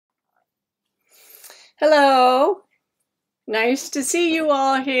Hello, nice to see you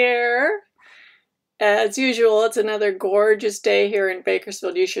all here. As usual, it's another gorgeous day here in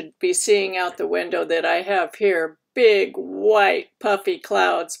Bakersfield. You should be seeing out the window that I have here. Big white puffy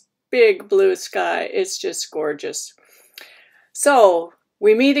clouds, big blue sky. It's just gorgeous. So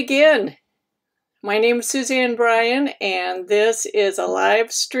we meet again. My name is Suzanne Bryan, and this is a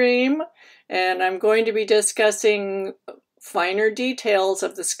live stream, and I'm going to be discussing finer details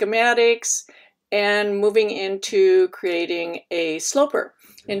of the schematics and moving into creating a sloper.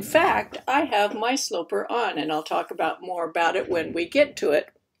 In fact, I have my sloper on, and I'll talk about more about it when we get to it.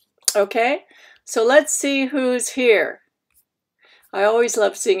 Okay, so let's see who's here. I always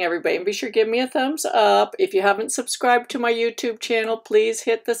love seeing everybody, and be sure to give me a thumbs up. If you haven't subscribed to my YouTube channel, please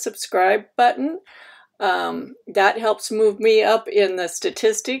hit the subscribe button. That helps move me up in the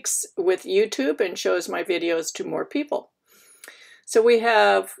statistics with YouTube and shows my videos to more people. So we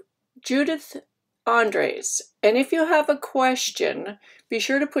have Judith Andres, and if you have a question, be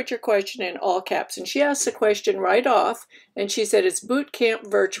sure to put your question in all caps. And she asked the question right off, and she said, is boot camp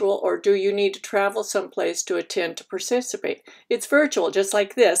virtual, or do you need to travel someplace to attend to participate? It's virtual, just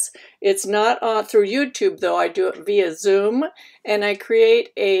like this. It's not through YouTube, though. I do it via Zoom, and I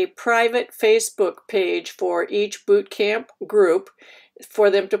create a private Facebook page for each boot camp group for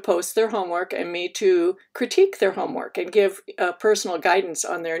them to post their homework and me to critique their homework and give personal guidance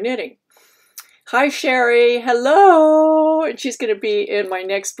on their knitting. Hi, Sherry. Hello. And she's going to be in my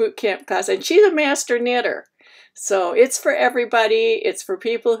next boot camp class. And she's a master knitter. So it's for everybody. It's for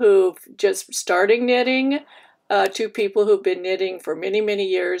people who've just starting knitting to people who've been knitting for many, many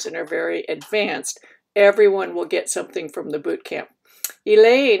years and are very advanced. Everyone will get something from the boot camp.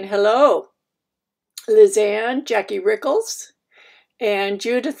 Elaine, hello. Lizanne, Jackie Rickles. And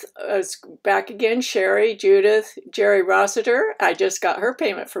Judith is back again. Sherry, Judith, Jerry Rossiter. I just got her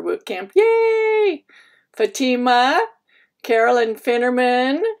payment for boot camp. Yay! Fatima, Carolyn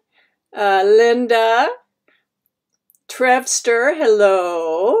Finnerman, Linda, Trevster,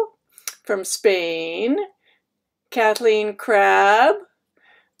 hello, from Spain. Kathleen Crabb,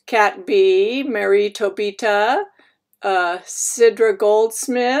 Kat B, Mary Tobita, Sidra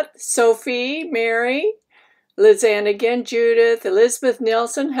Goldsmith, Sophie, Mary, Lizanne again, Judith, Elizabeth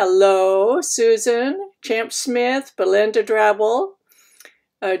Nelson, hello, Susan, Champ Smith, Belinda Drabble,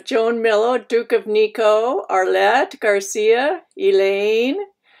 Joan Millo, Duke of Nico, Arlette Garcia, Elaine,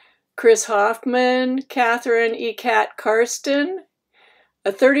 Chris Hoffman, Catherine E. Cat Karsten,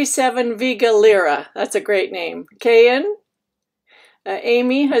 37 Viga Lira, that's a great name, Kayan,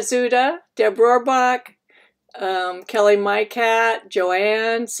 Amy Hazuda, Deb Rohrbach, Kelly Mycat,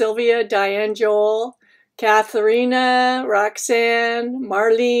 Joanne, Sylvia, Diane Joel, Katharina, Roxanne,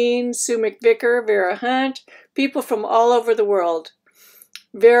 Marlene, Sue McVicker, Vera Hunt, people from all over the world.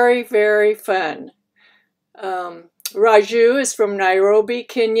 Very, very fun. Raju is from Nairobi,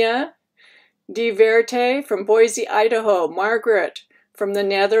 Kenya. Dee Verte from Boise, Idaho. Margaret from the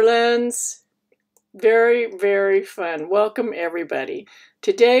Netherlands. Very, very fun. Welcome, everybody.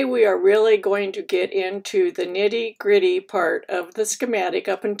 Today we are really going to get into the nitty-gritty part of the schematic.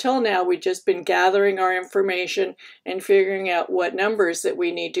 Up until now, we've just been gathering our information and figuring out what numbers that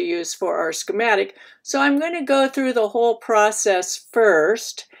we need to use for our schematic. So I'm going to go through the whole process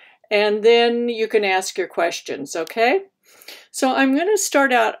first, and then you can ask your questions, okay? So I'm going to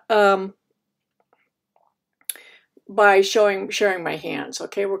start out by sharing my hands,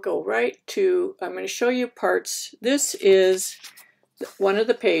 okay? We'll go right to, I'm going to show you parts. This is one of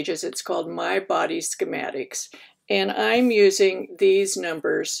the pages. It's called My Body Schematics, and I'm using these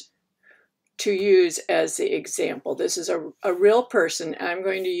numbers to use as the example. This is a real person. I'm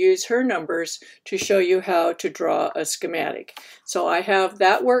going to use her numbers to show you how to draw a schematic. So I have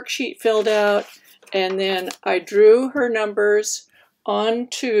that worksheet filled out, and then I drew her numbers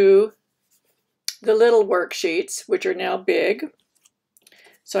onto the little worksheets, which are now big.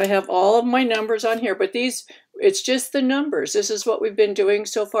 So I have all of my numbers on here, but these, it's just the numbers. This is what we've been doing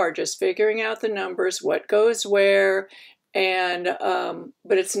so far, just figuring out the numbers, what goes where, and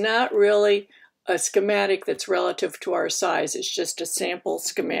but it's not really a schematic that's relative to our size. It's just a sample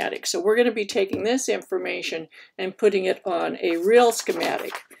schematic. So we're going to be taking this information and putting it on a real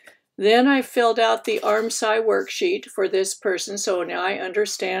schematic. Then I filled out the armscye worksheet for this person, so now I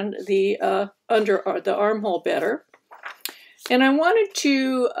understand the the armhole better. And I wanted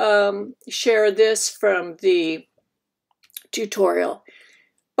to share this from the tutorial.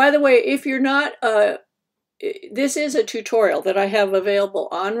 By the way, if you're not, this is a tutorial that I have available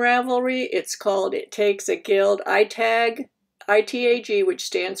on Ravelry. It's called It Takes a Guild, ITAG, ITAG, which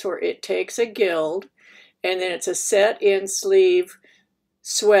stands for It Takes a Guild. And then it's a set in sleeve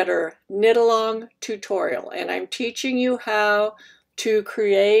sweater knit along tutorial, and I'm teaching you how to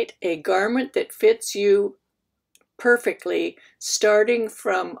create a garment that fits you perfectly, starting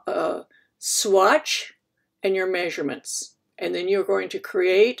from a swatch and your measurements. And then you're going to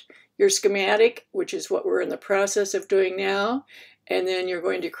create your schematic, which is what we're in the process of doing now. And then you're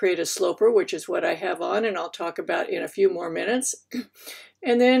going to create a sloper, which is what I have on, and I'll talk about in a few more minutes.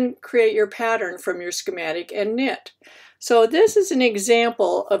 And then create your pattern from your schematic and knit. So this is an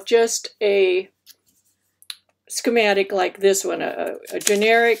example of just a schematic like this one, a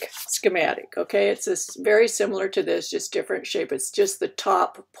generic schematic, okay? It's very similar to this, just different shape. It's just the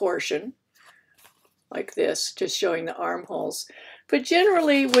top portion, like this, just showing the armholes. But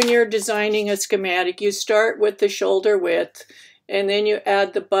generally, when you're designing a schematic, you start with the shoulder width, and then you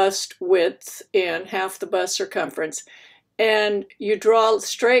add the bust width in, half the bust circumference, and you draw a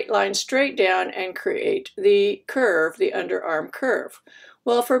straight line straight down and create the curve, the underarm curve.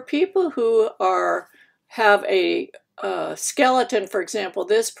 Well, for people who have a skeleton, for example,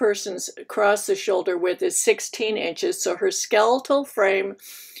 this person's across the shoulder width is 16 inches, so her skeletal frame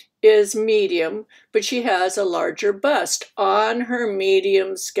is medium, but she has a larger bust on her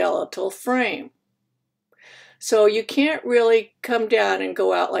medium skeletal frame. So you can't really come down and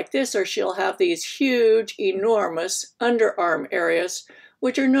go out like this, or she'll have these huge, enormous underarm areas,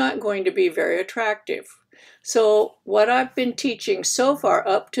 which are not going to be very attractive. So what I've been teaching so far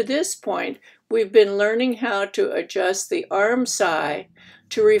up to this point, we've been learning how to adjust the armscye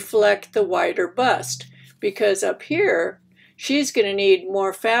to reflect the wider bust, because up here, she's going to need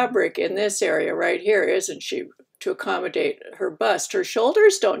more fabric in this area right here, isn't she, to accommodate her bust. Her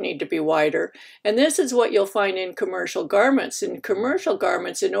shoulders don't need to be wider, and this is what you'll find in commercial garments. In commercial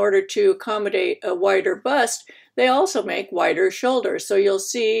garments, in order to accommodate a wider bust, they also make wider shoulders. So you'll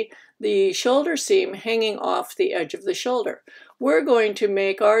see the shoulder seam hanging off the edge of the shoulder. We're going to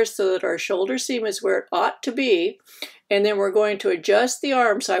make ours so that our shoulder seam is where it ought to be, and then we're going to adjust the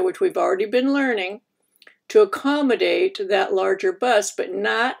armscye, which we've already been learning, to accommodate that larger bust, but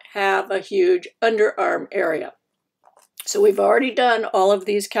not have a huge underarm area. So we've already done all of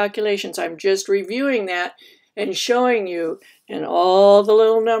these calculations. I'm just reviewing that and showing you, and all the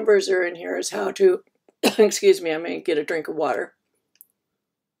little numbers are in here, is how to, excuse me, I may get a drink of water.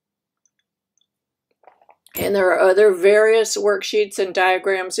 And there are other various worksheets and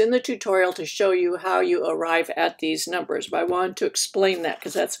diagrams in the tutorial to show you how you arrive at these numbers. But I wanted to explain that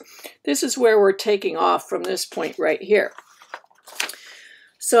because this is where we're taking off from this point right here.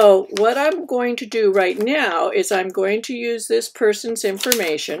 So what I'm going to do right now is I'm going to use this person's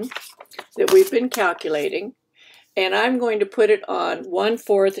information that we've been calculating, and I'm going to put it on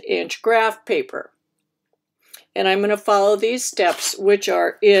 1/4 inch graph paper. And I'm going to follow these steps, which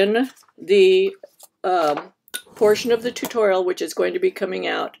are in the portion of the tutorial, which is going to be coming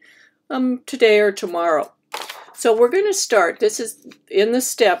out today or tomorrow. So we're going to start. This is in the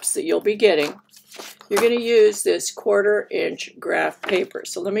steps that you'll be getting. You're going to use this 1/4 inch graph paper.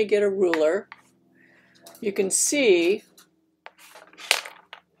 So let me get a ruler. You can see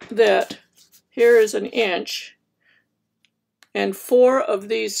that here is an inch, and 4 of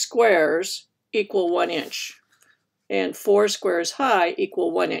these squares equal 1 inch, and 4 squares high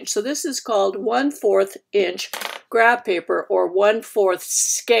equal 1 inch. So this is called 1/4 inch graph paper, or 1/4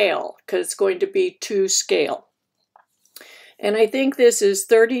 scale, because it's going to be to scale. And I think this is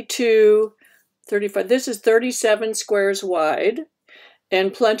 32, 35, this is 37 squares wide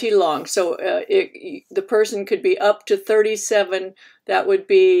and plenty long. So the person could be up to 37, that would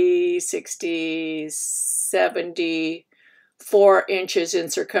be 60, 74 inches in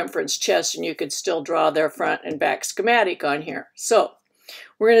circumference chest, and you could still draw their front and back schematic on here. So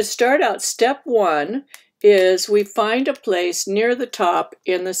we're going to start out. Step 1 is we find a place near the top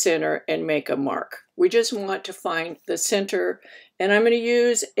in the center and make a mark. We just want to find the center, and I'm going to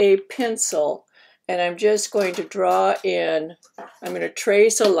use a pencil, and I'm just going to draw in, I'm going to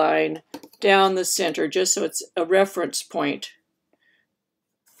trace a line down the center just so it's a reference point.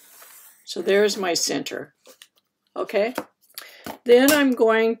 So there's my center. Okay. Then I'm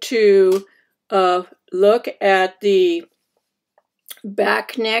going to look at the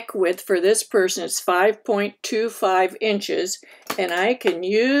back neck width for this person. It's 5.25 inches, and I can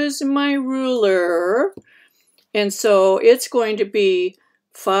use my ruler, and so it's going to be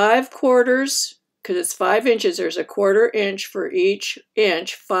 5/4, because it's 5 inches. There's a 1/4 inch for each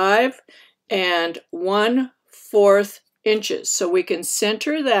inch, 5 and 1/4 inches. So we can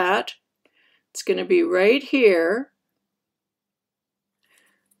center that. It's going to be right here.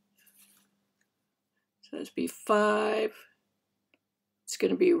 So it's be 5. It's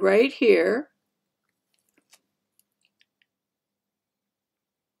going to be right here.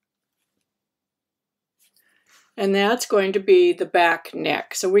 And that's going to be the back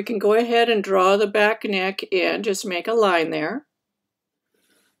neck. So we can go ahead and draw the back neck in, just make a line there.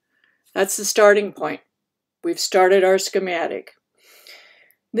 That's the starting point. We've started our schematic.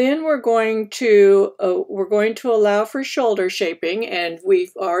 Then we're going to allow for shoulder shaping, and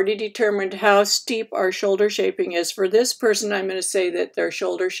we've already determined how steep our shoulder shaping is. For this person, I'm going to say that their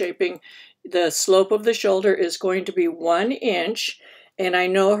shoulder shaping, the slope of the shoulder is going to be 1 inch, and I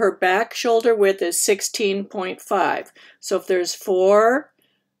know her back shoulder width is 16.5. So if there's 4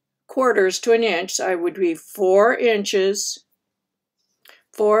 quarters to an inch, I would be 4 inches,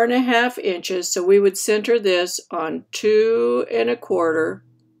 4.5 inches. So we would center this on 2 1/4.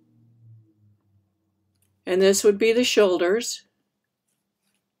 And this would be the shoulders.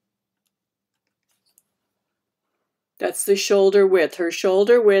 That's the shoulder width. Her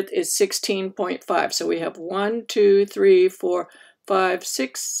shoulder width is 16.5. So we have 1, 2, 3, 4, 5,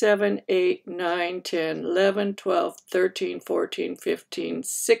 6, 7, 8, 9, 10, 11, 12, 13, 14, 15,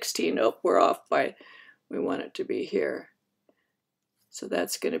 16. Oh, we're off by, we want it to be here. So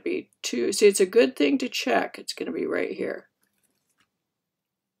that's going to be 2. See, it's a good thing to check. It's going to be right here.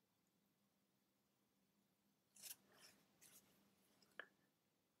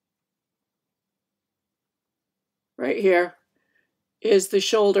 Right here is the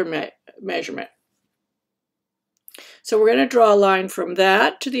shoulder measurement. So we're going to draw a line from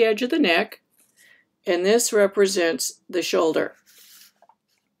that to the edge of the neck, and this represents the shoulder,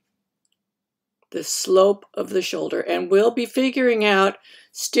 the slope of the shoulder. And we'll be figuring out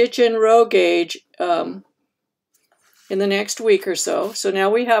stitch and row gauge in the next week or so. So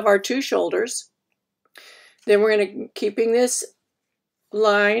now we have our 2 shoulders. Then we're going to keeping this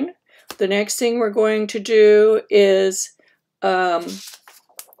line. The next thing we're going to do is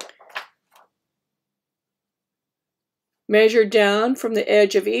measure down from the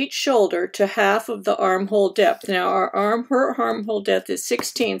edge of each shoulder to half of the armhole depth. Now her armhole depth is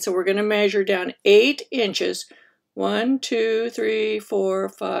 16, so we're going to measure down 8 inches. 1, 2, 3, 4,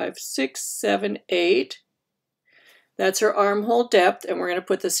 5, 6, 7, 8. That's her armhole depth, and we're going to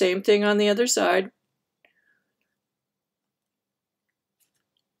put the same thing on the other side.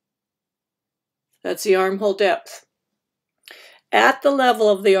 That's the armhole depth. At the level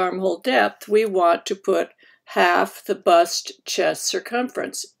of the armhole depth, we want to put half the bust chest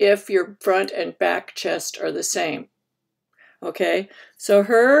circumference if your front and back chest are the same. Okay, so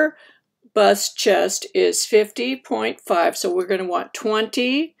her bust chest is 50.5, so we're going to want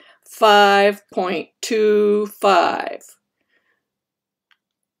 25.25.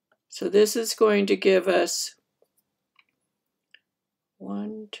 So this is going to give us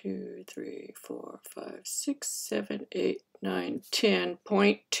 1, 2, 3, 4, 5, 6, 7, 8, 9,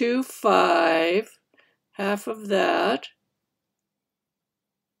 10.25, half of that.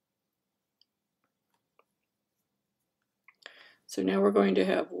 So now we're going to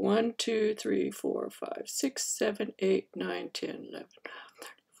have 1, 2, 3, 4, 5, 6, 7, 8, 9, 10, 11, 12,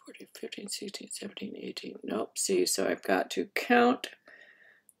 13, 14, 15, 16, 17, 18. Nope, see, so I've got to count.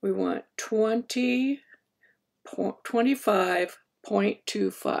 We want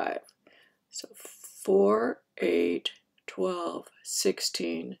 25.25. So 4, 8, 12,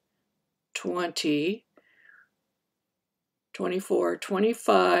 16, 20, 24,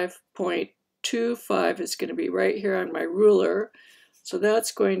 25.25 is going to be right here on my ruler. So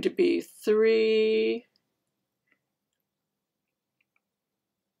that's going to be 3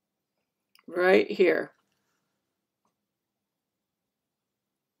 right here.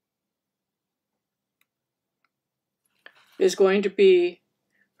 Is going to be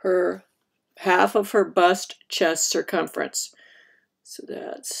her half of her bust chest circumference. So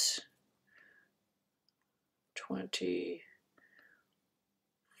that's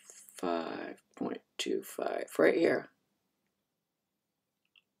 25.25 right here.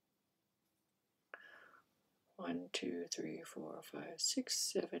 1, 2, 3, 4, 5, 6,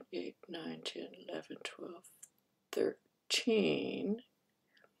 7, 8, 9, 10, 11, 12, 13.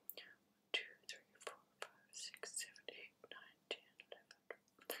 2, 3, 4, 5, 6, 7, 8, 9, 10, 11,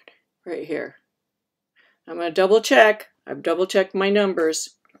 12, 13. Right here. I'm going to double check. I've double checked my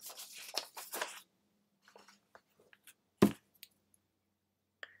numbers.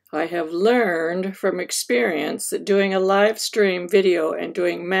 I have learned from experience that doing a live stream video and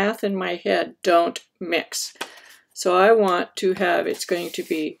doing math in my head don't mix. So I want to have, it's going to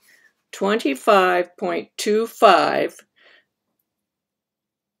be 25.25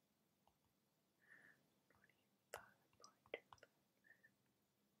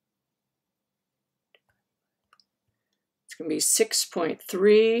 it's going to be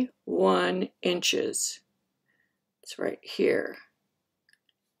 6.31 inches. It's right here.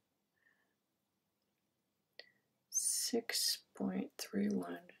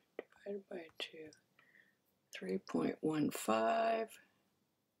 6.31 divided by 2, 3.15.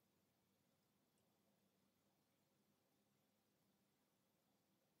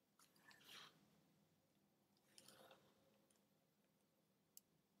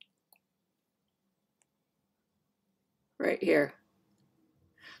 Right here.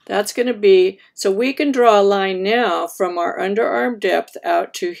 That's going to be, so we can draw a line now from our underarm depth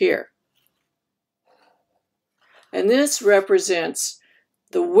out to here. And this represents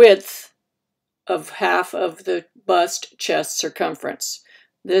the width of half of the bust chest circumference.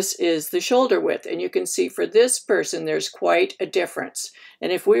 This is the shoulder width, and you can see for this person there's quite a difference.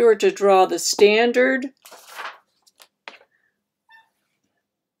 And if we were to draw the standard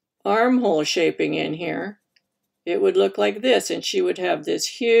armhole shaping in here, it would look like this, and she would have this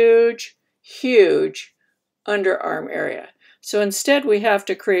huge, huge underarm area. So instead we have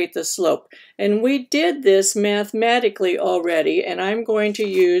to create the slope. And we did this mathematically already, and I'm going to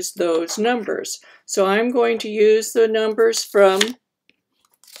use those numbers. So I'm going to use the numbers from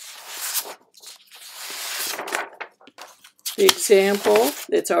the example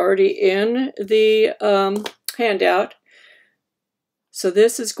that's already in the handout. So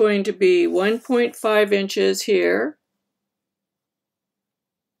this is going to be 1.5 inches here.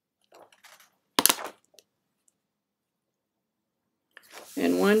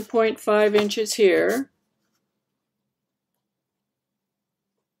 And 1.5 inches here.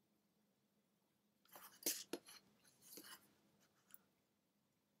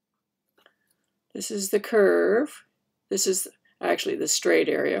 This is the curve. This is actually the straight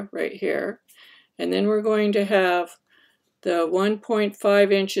area right here. And then we're going to have the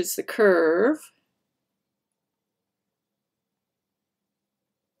 1.5 inches, the curve.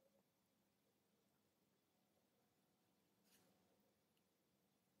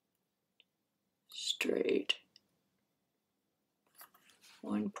 Straight.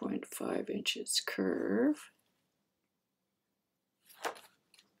 1.5 inches curve.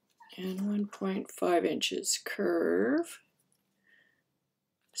 And 1.5 inches curve.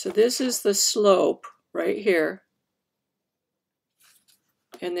 So this is the slope right here.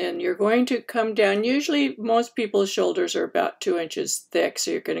 And then you're going to come down. Usually most people's shoulders are about 2 inches thick, so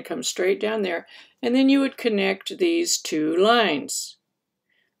you're going to come straight down there. And then you would connect these two lines.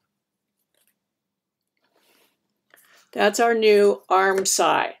 That's our new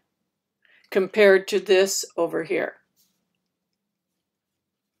armscye compared to this over here.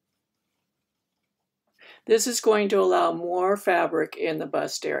 This is going to allow more fabric in the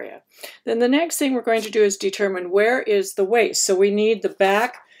bust area. Then the next thing we're going to do is determine where is the waist. So we need the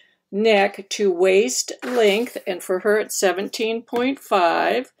back neck to waist length, and for her it's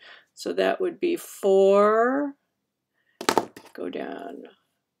 17.5. So that would be 4, go down,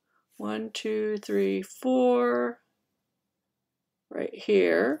 1, 2, 3, 4, right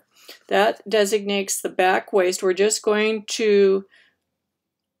here. That designates the back waist. We're just going to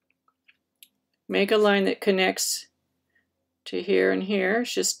make a line that connects to here and here.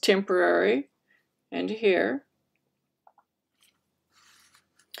 It's just temporary, and here.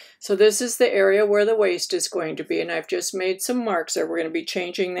 So this is the area where the waist is going to be, and I've just made some marks there. We're going to be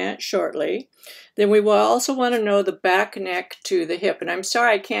changing that shortly. Then we will also want to know the back neck to the hip, and I'm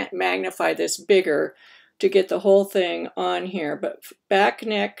sorry I can't magnify this bigger to get the whole thing on here, but back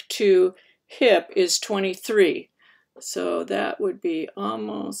neck to hip is 23. So that would be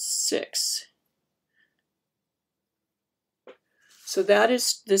almost 6. So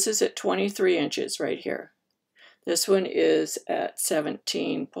this is at 23 inches right here. This one is at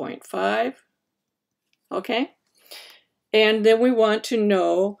 17.5. Okay? And then we want to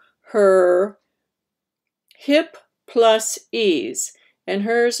know her hip plus ease. And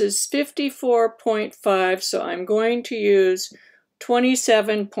hers is 54.5, so I'm going to use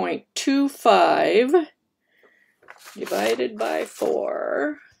 27.25 divided by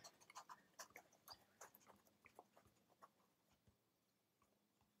 4.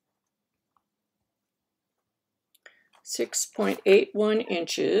 6.81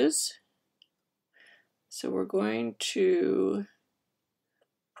 inches. So we're going to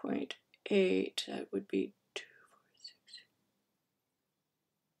 0.8, that would be 2,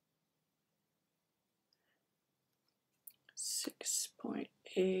 4, 6. 6.8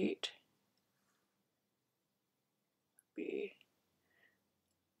 be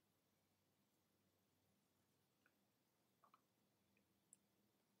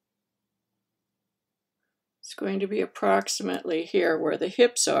it's going to be approximately here where the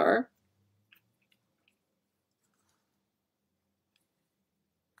hips are.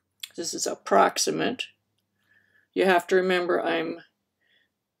 This is approximate. You have to remember I'm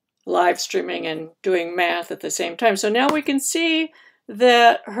live streaming and doing math at the same time. So now we can see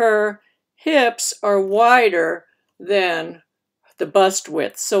that her hips are wider than the bust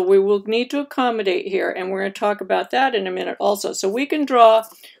width. So we will need to accommodate here, and we're going to talk about that in a minute also. So we can draw,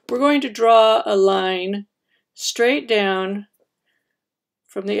 we're going to draw a line straight down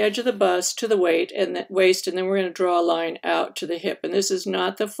from the edge of the bust to the waist, and then we're going to draw a line out to the hip. And this is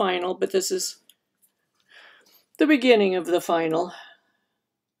not the final, but this is the beginning of the final.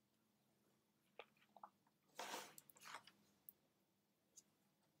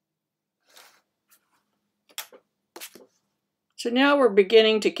 So now we're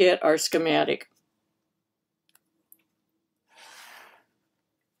beginning to get our schematic.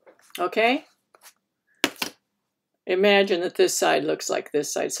 Okay? Imagine that this side looks like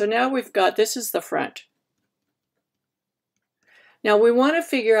this side. So now we've got, this is the front. Now we want to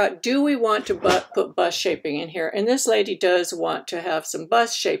figure out, do we want to put bust shaping in here? And this lady does want to have some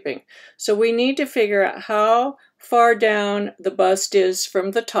bust shaping. So we need to figure out how far down the bust is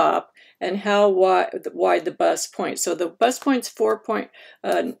from the top and how wide the bust points. So the bust point's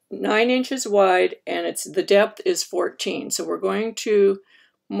 4.9 inches wide, and the depth is 14. So we're going to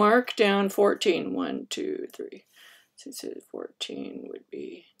mark down 14. 1, 2, 3. So 14 would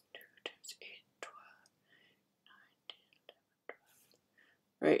be 2 times 8, 12, 9, 10,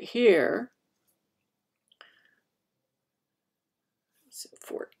 11, 12. Right here, so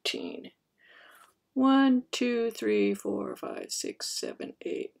 14. 1, 2, 3, 4, 5, 6, 7,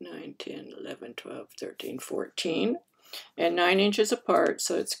 8, 9, 10, 11, 12, 13, 14. And 9 inches apart,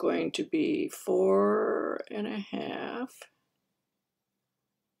 so it's going to be 4.5.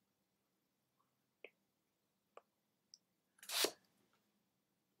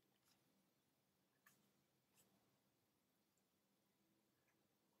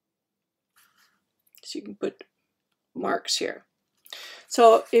 So you can put marks here.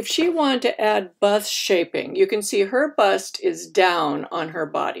 So if she wanted to add bust shaping, you can see her bust is down on her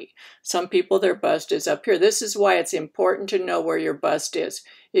body. Some people, their bust is up here. This is why it's important to know where your bust is.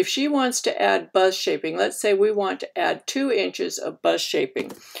 If she wants to add bust shaping, let's say we want to add 2 inches of bust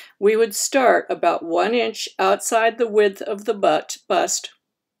shaping, we would start about 1 inch outside the width of the bust. 1,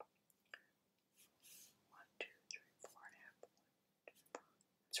 2, 3, 4.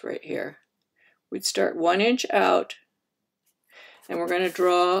 It's right here. We'd start 1 inch out, and we're going to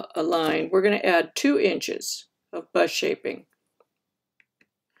draw a line. We're going to add 2 inches of bust shaping.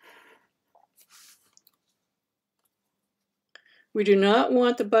 We do not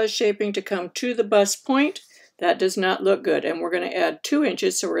want the bust shaping to come to the bust point. That does not look good. And we're going to add 2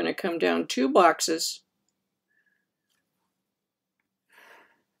 inches, so we're going to come down 2 boxes.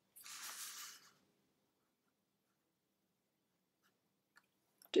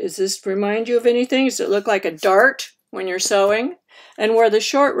 Does this remind you of anything? Does it look like a dart when you're sewing? And where the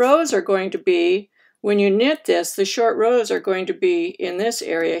short rows are going to be, when you knit this, the short rows are going to be in this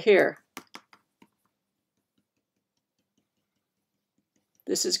area here.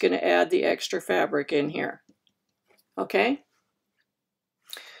 This is going to add the extra fabric in here. Okay?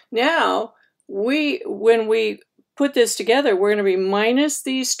 Now, when we put this together, we're going to be minus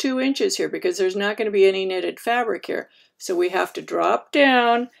these 2 inches here because there's not going to be any knitted fabric here. So we have to drop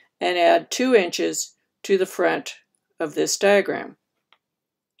down and add 2 inches to the front of this diagram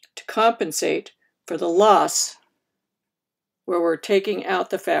to compensate for the loss where we're taking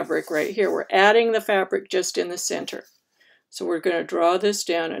out the fabric right here. We're adding the fabric just in the center. So we're going to draw this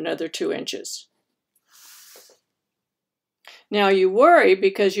down another 2 inches. Now you worry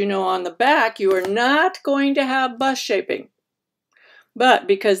because you know on the back you are not going to have bust shaping. But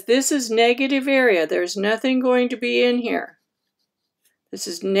because this is negative area, there's nothing going to be in here. This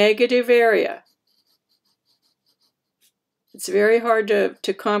is negative area. It's very hard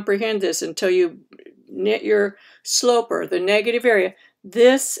to comprehend this until you knit your sloper, the negative area.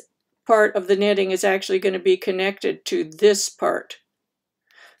 This part of the knitting is actually going to be connected to this part.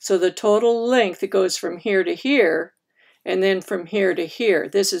 So the total length, it goes from here to here, and then from here to here.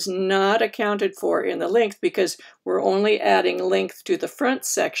 This is not accounted for in the length because we're only adding length to the front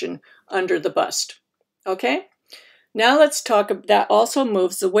section under the bust. Okay? Now let's talk about, that also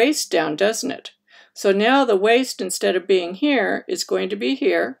moves the waist down, doesn't it? So now the waist, instead of being here, is going to be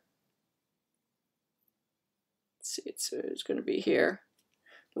here. Let's see, it's going to be here.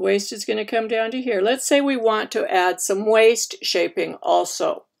 The waist is going to come down to here. Let's say we want to add some waist shaping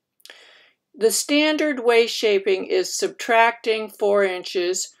also. The standard waist shaping is subtracting 4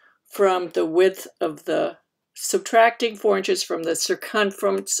 inches from the width of the, subtracting 4 inches from the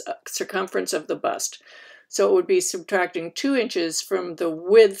circumference of the bust. So it would be subtracting 2 inches from the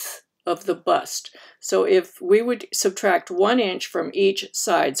width of the bust. So if we would subtract 1 inch from each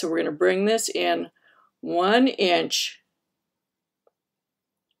side, so we're going to bring this in 1 inch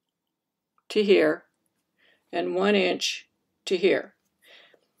to here and 1 inch to here.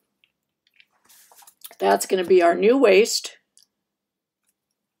 That's going to be our new waist.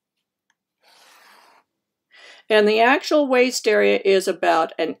 And the actual waist area is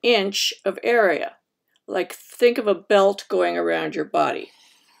about 1 inch of area. Like, think of a belt going around your body.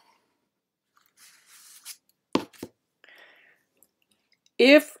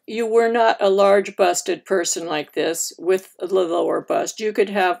 If you were not a large busted person like this with a lower bust, you could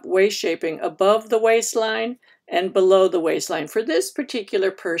have waist shaping above the waistline and below the waistline. For this particular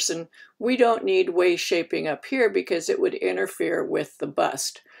person, we don't need waist shaping up here because it would interfere with the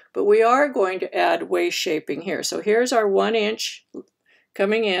bust. But we are going to add waist shaping here. So here's our 1 inch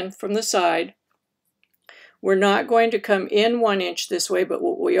coming in from the side. We're not going to come in 1 inch this way, but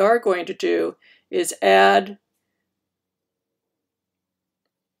what we are going to do is add,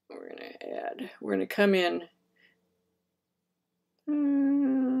 we're going to come in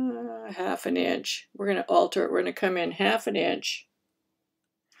half an inch. We're going to alter it. We're going to come in half an inch,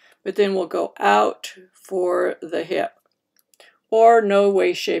 but then we'll go out for the hip, or no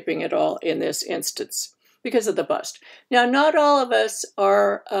waist shaping at all in this instance because of the bust. Now, not all of us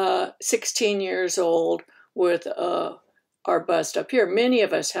are 16 years old with our bust up here. Many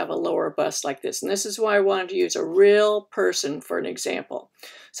of us have a lower bust like this, and this is why I wanted to use a real person for an example.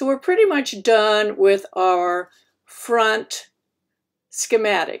 So we're pretty much done with our front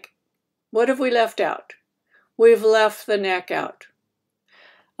schematic. What have we left out? We've left the neck out.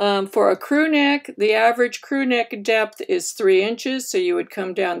 For a crew neck, the average crew neck depth is 3 inches, so you would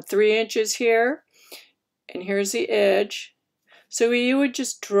come down 3 inches here, and here's the edge. So you would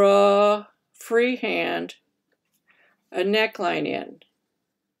just draw freehand a neckline in.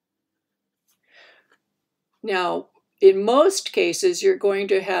 Now, in most cases, you're going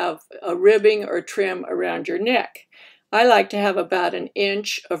to have a ribbing or trim around your neck. I like to have about 1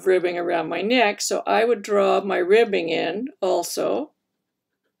 inch of ribbing around my neck, so I would draw my ribbing in also.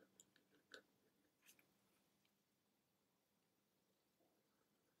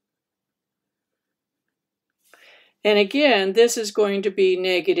 And again, this is going to be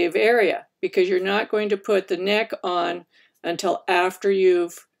negative area because you're not going to put the neck on until after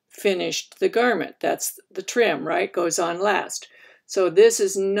you've finished the garment. That's the trim, right? Goes on last. So this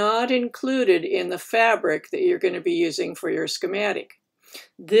is not included in the fabric that you're going to be using for your schematic.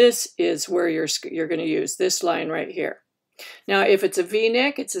 This is where you're going to use this line right here. Now, if it's a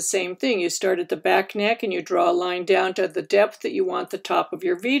V-neck, it's the same thing. You start at the back neck and you draw a line down to the depth that you want the top of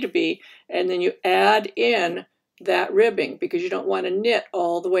your V to be, and then you add in that ribbing because you don't want to knit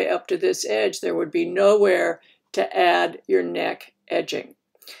all the way up to this edge. There would be nowhere to add your neck edging.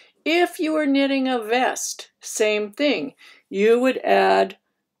 If you were knitting a vest, same thing. You would add,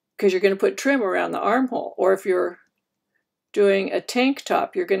 because you're going to put trim around the armhole, or if you're doing a tank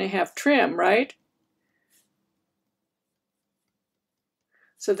top, you're going to have trim, right?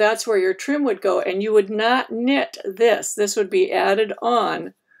 So that's where your trim would go, and you would not knit this. This would be added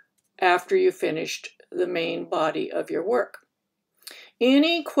on after you finished the main body of your work.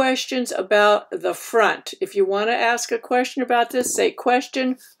 Any questions about the front? If you want to ask a question about this, say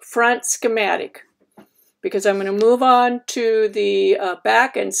question front schematic, because I'm going to move on to the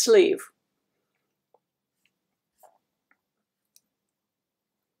back and sleeve.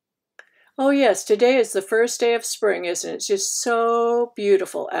 Oh yes, today is the first day of spring, isn't it? It's just so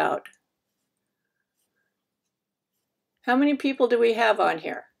beautiful out. How many people do we have on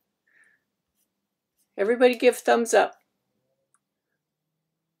here? Everybody give thumbs up.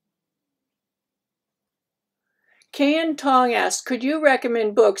 Kayan Tong asked, could you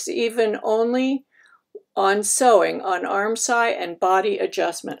recommend books even only on sewing, on armscye and body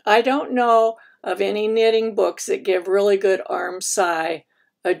adjustment? I don't know of any knitting books that give really good armscye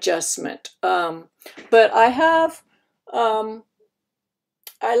adjustment. But I have, I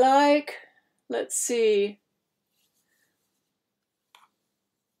like, let's see,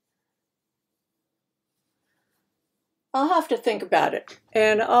 I'll have to think about it,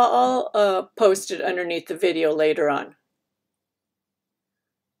 and I'll post it underneath the video later on.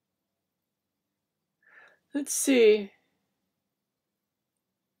 Let's see.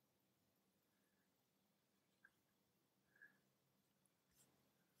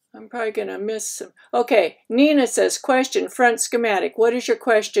 I'm probably going to miss some. Okay, Nina says, question, front schematic. What is your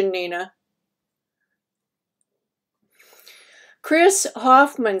question, Nina? Chris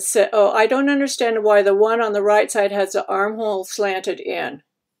Hoffman said, oh, I don't understand why the one on the right side has the armhole slanted in.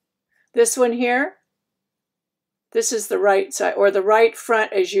 This one here? This is the right side, or the right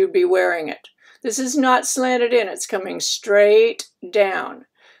front as you'd be wearing it. This is not slanted in, it's coming straight down.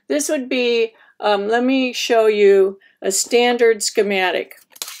 This would be, let me show you a standard schematic.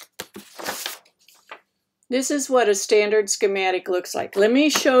 This is what a standard schematic looks like. Let me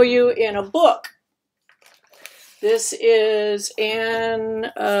show you in a book. This is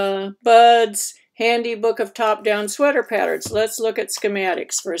Ann Budd's Handy Book of Top-Down Sweater Patterns. Let's look at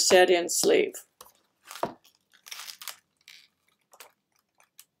schematics for a set-in sleeve.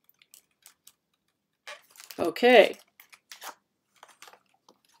 Okay.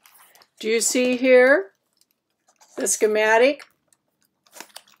 Do you see here the schematic?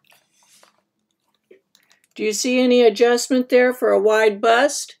 Do you see any adjustment there for a wide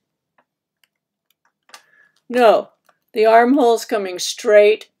bust? No, the armhole's coming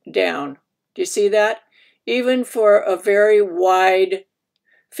straight down. Do you see that? Even for a very wide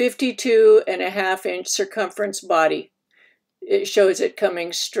 52.5-inch circumference body, it shows it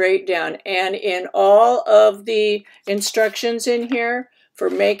coming straight down. And in all of the instructions in here for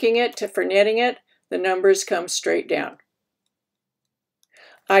making it, for knitting it, the numbers come straight down.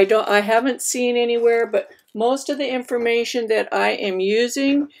 I haven't seen anywhere, but most of the information that I am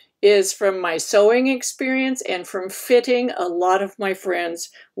using is from my sewing experience and from fitting a lot of my friends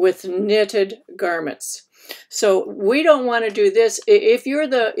with knitted garments. So we don't want to do this. If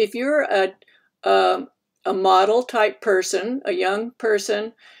you're a model type person, a young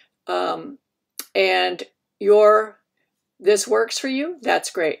person, and this works for you,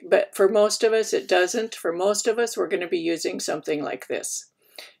 that's great. But for most of us, it doesn't. For most of us, we're going to be using something like this.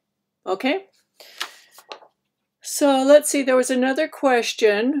 Okay? So let's see, there was another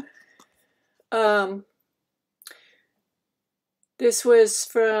question. This was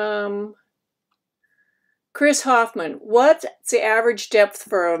from Chris Hoffman. What's the average depth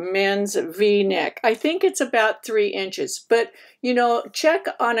for a men's V-neck? I think it's about 3 inches, but you know, check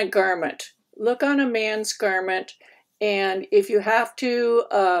on a garment. Look on a man's garment, and if you have to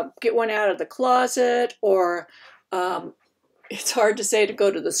get one out of the closet, or it's hard to say to go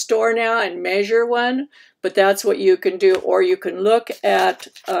to the store now and measure one, but that's what you can do. Or you can look at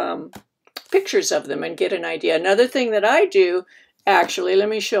pictures of them and get an idea. Another thing that I do, actually, let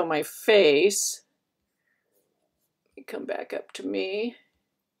me show my face. Let me come back up to me.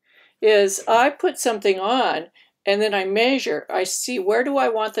 Is I put something on and then I measure. I see, where do I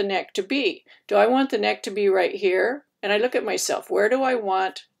want the neck to be? Do I want the neck to be right here? And I look at myself. Where do I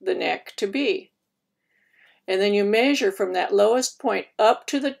want the neck to be? And then you measure from that lowest point up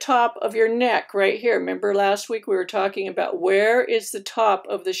to the top of your neck right here. Remember last week we were talking about where is the top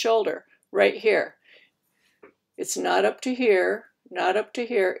of the shoulder? Right here. It's not up to here, not up to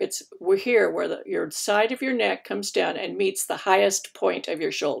here. It's here where your side of your neck comes down and meets the highest point of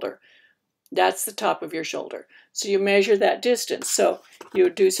your shoulder. That's the top of your shoulder. So you measure that distance. So you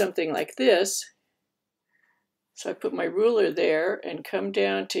would do something like this. So I put my ruler there and come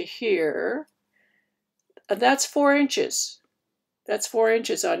down to here. That's 4 inches. That's 4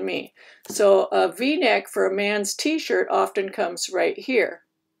 inches on me. So a V-neck for a man's t-shirt often comes right here,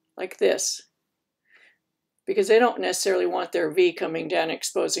 like this, because they don't necessarily want their V coming down,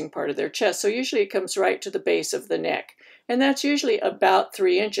 exposing part of their chest. So usually it comes right to the base of the neck. And that's usually about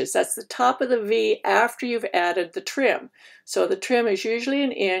 3 inches. That's the top of the V after you've added the trim. So the trim is usually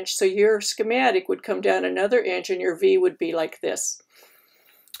 1 inch, so your schematic would come down another inch and your V would be like this.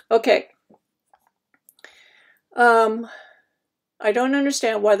 Okay. I don't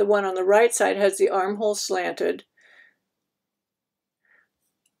understand why the one on the right side has the armhole slanted.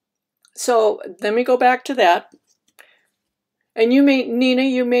 So let me go back to that. And you may, Nina,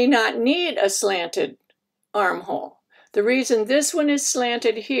 you may not need a slanted armhole. The reason this one is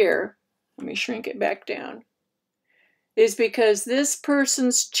slanted here, let me shrink it back down, is because this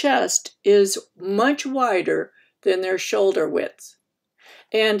person's chest is much wider than their shoulder width.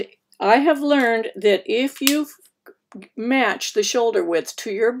 And I have learned that if you match the shoulder width to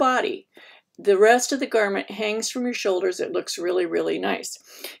your body, the rest of the garment hangs from your shoulders. It looks really, really nice.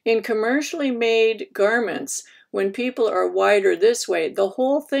 In commercially made garments, when people are wider this way, the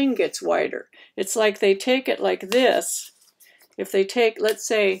whole thing gets wider. It's like they take it like this. If they take, let's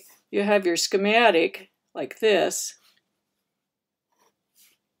say you have your schematic like this,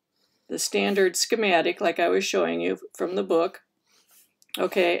 the standard schematic like I was showing you from the book.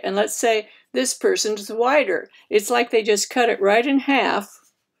 Okay, and let's say this person's wider. It's like they just cut it right in half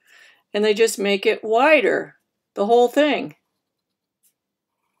and they just make it wider, the whole thing.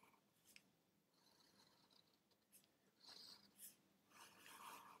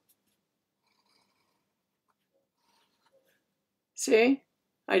 See?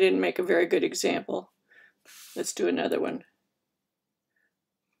 I didn't make a very good example, Let's do another one.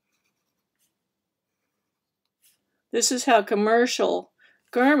 This is how commercial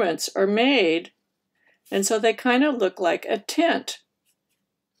garments are made, and so they kind of look like a tent.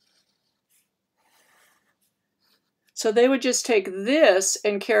 So they would just take this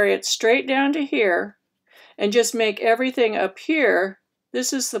and carry it straight down to here and just make everything up here.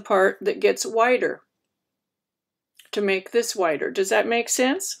 This is the part that gets wider to make this wider. Does that make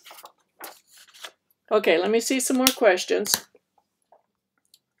sense? Okay, let me see some more questions.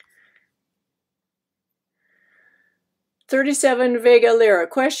 37 Vega Lira.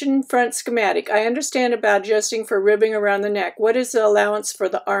 Question front schematic. I understand about adjusting for ribbing around the neck. What is the allowance for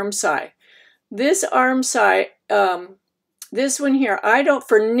the armscye? This armscye, this one here, I don't,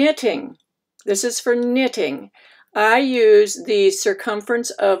 for knitting, this is for knitting, I use the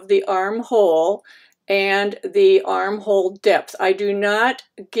circumference of the armhole and the armhole depth. I do not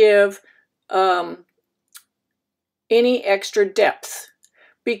give any extra depth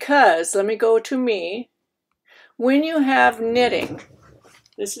because, let me go to me, when you have knitting,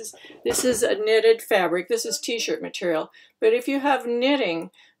 this is a knitted fabric, this is t-shirt material, but if you have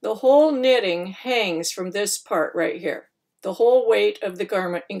knitting, the whole knitting hangs from this part right here. The whole weight of the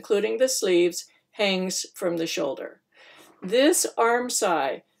garment, including the sleeves, hangs from the shoulder. This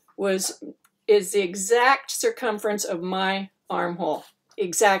armscye is the exact circumference of my armhole.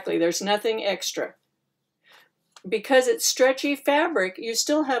 Exactly, there's nothing extra. Because it's stretchy fabric, you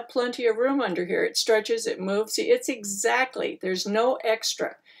still have plenty of room under here. It stretches, it moves. See, it's exactly, there's no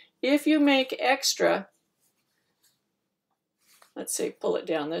extra. If you make extra, let's say pull it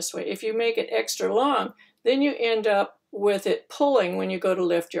down this way. If you make it extra long, then you end up with it pulling when you go to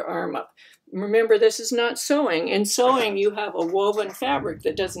lift your arm up. Remember, this is not sewing. In sewing, you have a woven fabric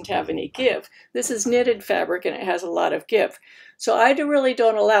that doesn't have any give. This is knitted fabric and it has a lot of give. So I really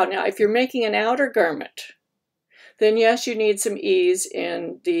don't allow. Now, if you're making an outer garment, then yes, you need some ease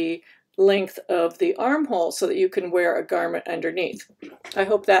in the length of the armhole so that you can wear a garment underneath. I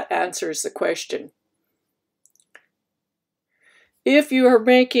hope that answers the question. If you are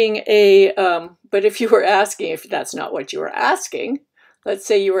making a, but if you were asking, if that's not what you were asking, let's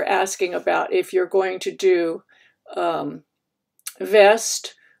say you were asking about if you're going to do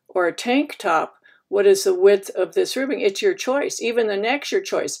vest or a tank top, what is the width of this ribbing? It's your choice. Even the neck's your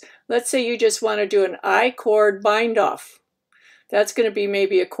choice. Let's say you just want to do an I-cord bind off. That's going to be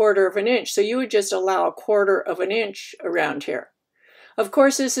maybe 1/4 of an inch. So you would just allow 1/4 of an inch around here. Of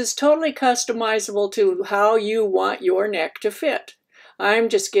course, this is totally customizable to how you want your neck to fit. I'm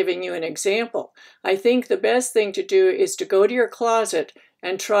just giving you an example. I think the best thing to do is to go to your closet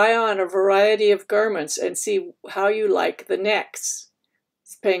and try on a variety of garments and see how you like the necks,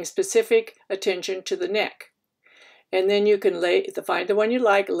 paying specific attention to the neck. And then you can find the one you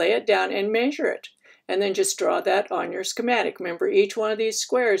like, lay it down and measure it. And then just draw that on your schematic. Remember, each one of these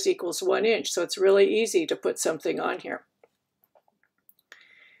squares equals 1 inch, so it's really easy to put something on here.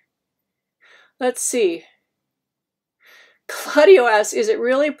 Let's see. Claudio asks, is it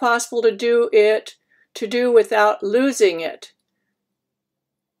really possible to do without losing it?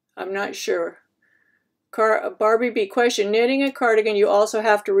 I'm not sure. Barbie B question, knitting a cardigan, you also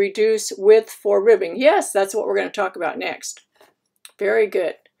have to reduce width for ribbing. Yes, that's what we're going to talk about next. Very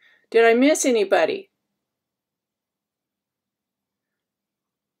good. Did I miss anybody?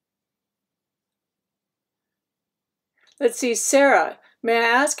 Let's see, Sarah, may I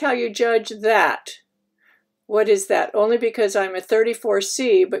ask how you judge that? What is that? Only because I'm a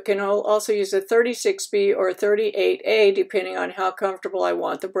 34C, but can also use a 36B or a 38A, depending on how comfortable I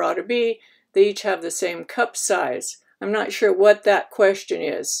want the bra to be. They each have the same cup size. I'm not sure what that question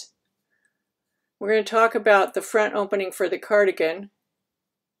is. We're going to talk about the front opening for the cardigan.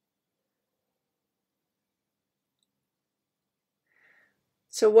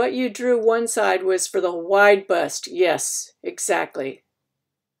 So what you drew one side was for the wide bust. Yes, exactly.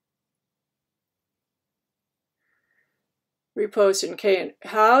 Repost and K.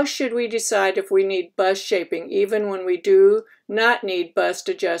 How should we decide if we need bust shaping, even when we do not need bust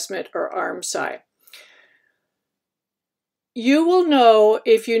adjustment or armscye? You will know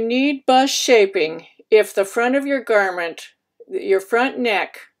if you need bust shaping if the front of your garment, your front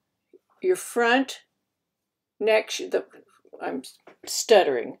neck, I'm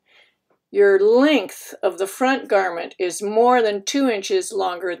stuttering. Your length of the front garment is more than 2 inches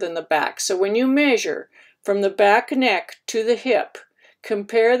longer than the back. So when you measure from the back neck to the hip,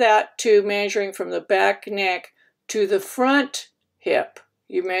 compare that to measuring from the back neck to the front hip.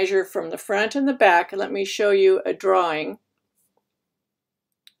 You measure from the front and the back. Let me show you a drawing.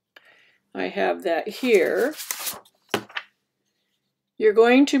 I have that here. You're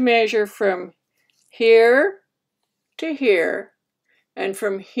going to measure from here to here, and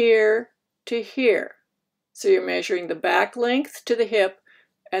from here to here. So you're measuring the back length to the hip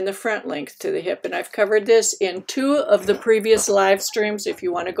and the front length to the hip. And I've covered this in 2 of the previous live streams. If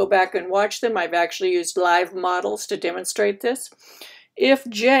you want to go back and watch them, I've actually used live models to demonstrate this. If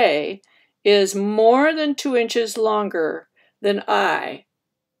J is more than 2 inches longer than I,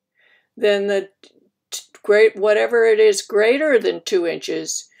 then whatever it is greater than 2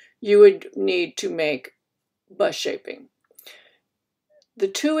 inches, you would need to make bust shaping. The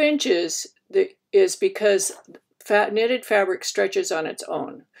 2 inches is because knitted fabric stretches on its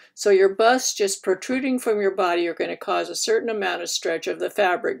own. So your bust just protruding from your body are going to cause a certain amount of stretch of the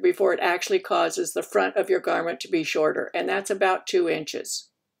fabric before it actually causes the front of your garment to be shorter, and that's about 2 inches.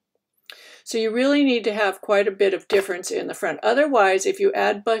 So you really need to have quite a bit of difference in the front. Otherwise, if you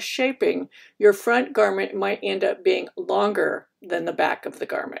add bust shaping, your front garment might end up being longer than the back of the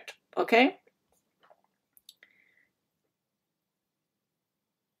garment, okay?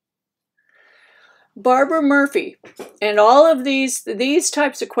 Barbara Murphy, and all of these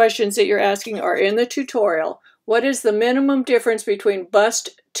types of questions that you're asking are in the tutorial. What is the minimum difference between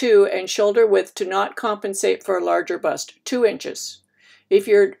bust to and shoulder width to not compensate for a larger bust? 2 inches. If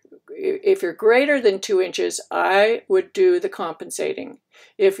you're greater than 2 inches, I would do the compensating.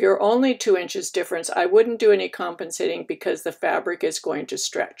 If you're only 2 inches difference, I wouldn't do any compensating because the fabric is going to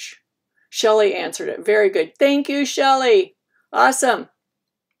stretch. Shelley answered it. Very good. Thank you, Shelley. Awesome.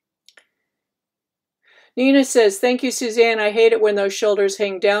 Nina says, thank you, Suzanne. I hate it when those shoulders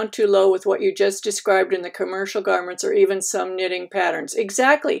hang down too low with what you just described in the commercial garments or even some knitting patterns.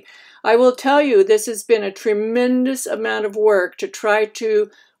 Exactly. I will tell you, this has been a tremendous amount of work to try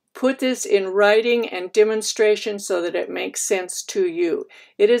to put this in writing and demonstration so that it makes sense to you.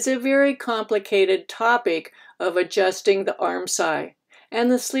 It is a very complicated topic of adjusting the armscye and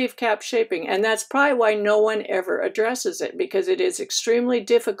the sleeve cap shaping, and that's probably why no one ever addresses it, because it is extremely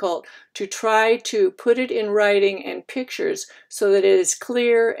difficult to try to put it in writing and pictures so that it is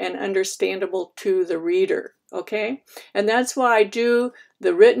clear and understandable to the reader, okay? And that's why I do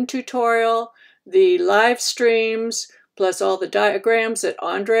the written tutorial, the live streams, plus all the diagrams that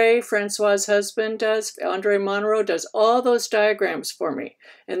Andre, Francois's husband, does. Andre Monroe does all those diagrams for me,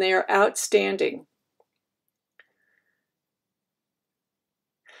 and they are outstanding.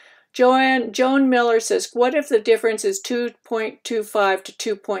 Joan Miller says, what if the difference is 2.25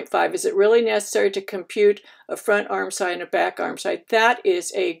 to 2.5? Is it really necessary to compute a front armscye and a back armscye? That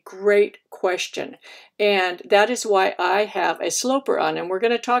is a great question. And that is why I have a sloper on. And we're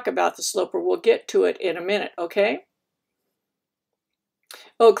going to talk about the sloper. We'll get to it in a minute, okay?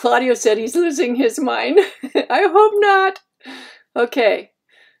 Oh, Claudio said he's losing his mind. I hope not. Okay.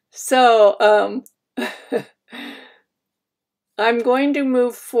 So, I'm going to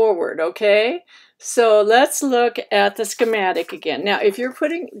move forward, okay? So let's look at the schematic again. Now, if you're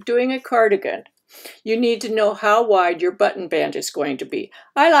doing a cardigan, you need to know how wide your button band is going to be.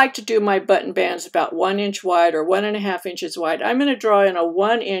 I like to do my button bands about 1 inch wide or 1.5 inches wide. I'm going to draw in a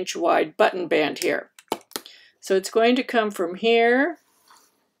 1 inch wide button band here. So it's going to come from here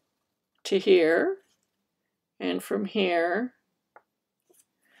to here, and from here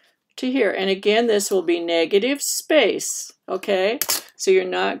to here. And again, this will be negative space, okay? So you're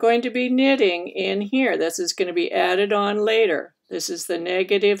not going to be knitting in here. This is going to be added on later. This is the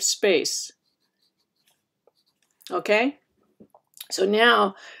negative space, okay? So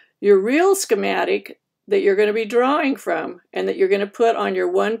now your real schematic that you're going to be drawing from and that you're going to put on your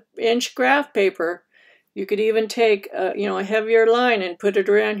 1 inch graph paper, you could even take a heavier line and put it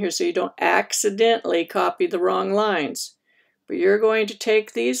around here so you don't accidentally copy the wrong lines. But you're going to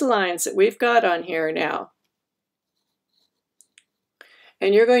take these lines that we've got on here now,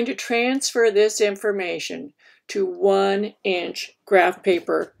 and you're going to transfer this information to 1 inch graph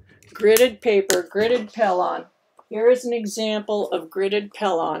paper, gridded pellon. Here is an example of gridded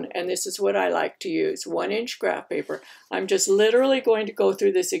pellon, and this is what I like to use, 1 inch graph paper. I'm just literally going to go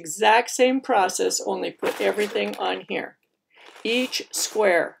through this exact same process, only put everything on here. Each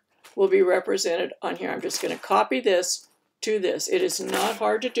square will be represented on here. I'm just going to copy this to this. It is not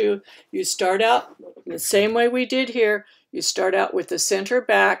hard to do. You start out in the same way we did here. You start out with the center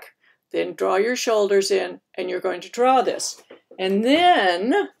back, then draw your shoulders in, and you're going to draw this. And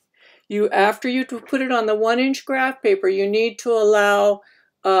then after you put it on the 1 inch graph paper, you need to allow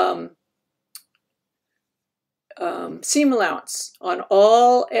seam allowance on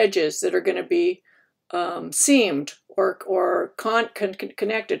all edges that are going to be seamed or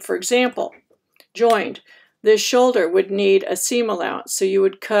connected. For example, joined. This shoulder would need a seam allowance, so you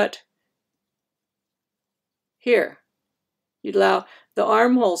would cut here. You'd allow the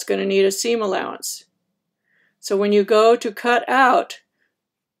armhole is going to need a seam allowance. So when you go to cut out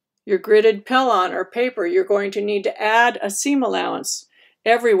your gridded pellon or paper, you're going to need to add a seam allowance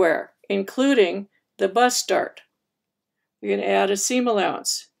everywhere, including the bust dart. You're going to add a seam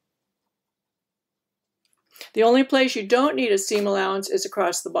allowance. The only place you don't need a seam allowance is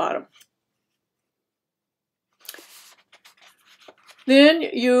across the bottom. Then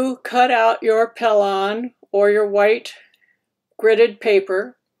you cut out your pellon or your white gridded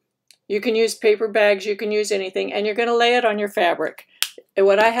paper. You can use paper bags, you can use anything, and you're going to lay it on your fabric. And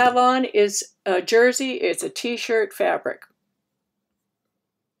what I have on is a jersey, it's a t-shirt fabric.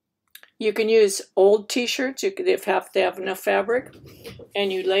 You can use old t-shirts, you have to have enough fabric,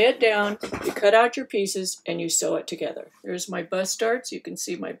 and you lay it down, you cut out your pieces, and you sew it together. Here's my bust darts, you can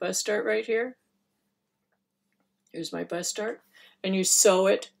see my bust dart right here. Here's my bust dart, and you sew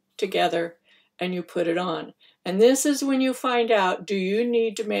it together, and you put it on. And this is when you find out, do you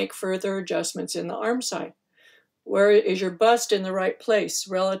need to make further adjustments in the armscye? Where is your bust in the right place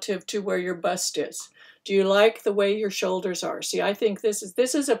relative to where your bust is? Do you like the way your shoulders are? See, I think this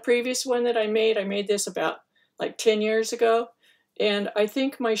is a previous one that I made. I made this about like 10 years ago. And I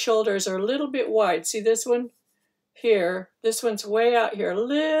think my shoulders are a little bit wide. See this one here? This one's way out here, a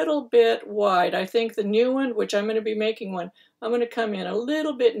little bit wide. I think the new one, which I'm going to be making one, I'm going to come in a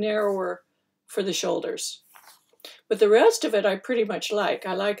little bit narrower for the shoulders. But the rest of it I pretty much like.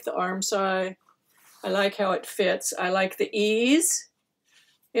 I like the armscye. I like how it fits. I like the ease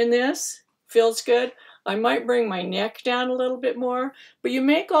in this. Feels good. I might bring my neck down a little bit more, but you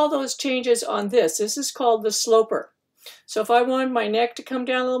make all those changes on this. This is called the sloper. So if I wanted my neck to come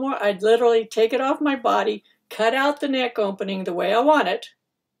down a little more, I'd literally take it off my body, cut out the neck opening the way I want it,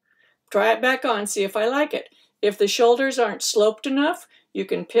 try it back on, see if I like it. If the shoulders aren't sloped enough, you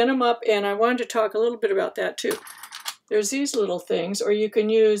can pin them up, and I wanted to talk a little bit about that too. There's these little things, or you can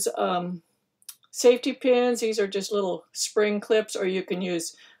use safety pins. These are just little spring clips, or you can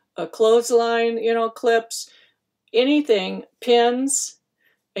use a clothesline, clips, anything, pins,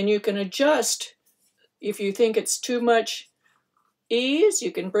 and you can adjust. If you think it's too much ease,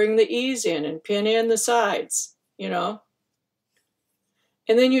 you can bring the ease in and pin in the sides, And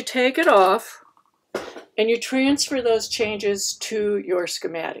then you take it off and you transfer those changes to your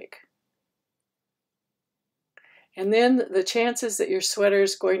schematic. And then the chances that your sweater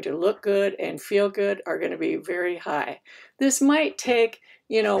is going to look good and feel good are going to be very high. This might take,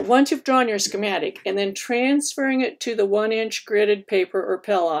 once you've drawn your schematic and then transferring it to the 1-inch gridded paper or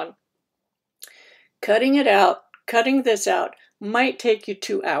pellon, cutting this out might take you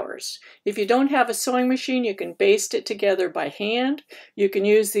 2 hours. If you don't have a sewing machine, you can baste it together by hand. You can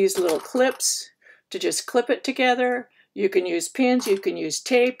use these little clips to just clip it together. You can use pins, you can use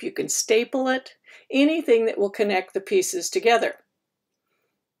tape, you can staple it. Anything that will connect the pieces together.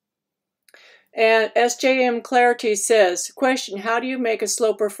 And SJM Clarity says, question, how do you make a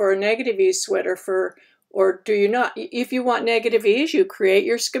sloper for a negative ease sweater or do you not? If you want negative ease, you create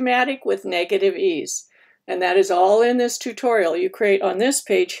your schematic with negative ease. And that is all in this tutorial. You create on this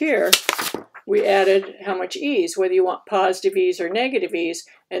page here, we added how much ease, whether you want positive ease or negative ease.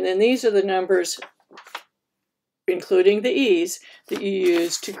 And then these are the numbers, including the ease, that you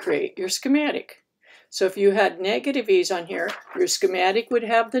use to create your schematic. So if you had negative ease on here, your schematic would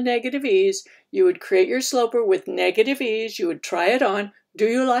have the negative ease. You would create your sloper with negative ease. You would try it on. Do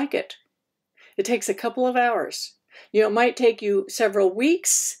you like it? It takes a couple of hours. It might take you several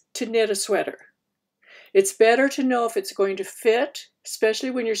weeks to knit a sweater. It's better to know if it's going to fit, especially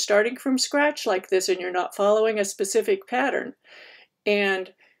when you're starting from scratch like this and you're not following a specific pattern.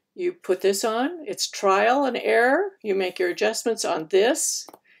 And you put this on. It's trial and error. You make your adjustments on this.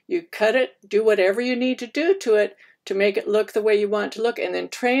 You cut it, do whatever you need to do to it to make it look the way you want it to look, and then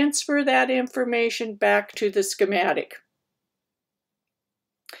transfer that information back to the schematic.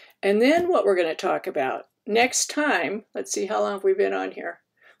 And then what we're going to talk about next time, let's see, how long have we been on here?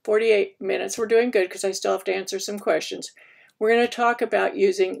 48 minutes. We're doing good because I still have to answer some questions. We're going to talk about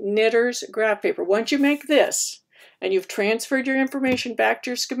using knitter's graph paper. Once you make this and you've transferred your information back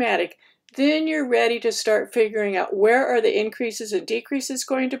to your schematic, then you're ready to start figuring out where are the increases and decreases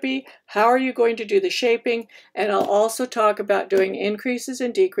going to be, how are you going to do the shaping, and I'll also talk about doing increases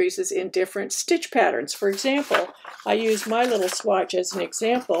and decreases in different stitch patterns. For example, I use my little swatch as an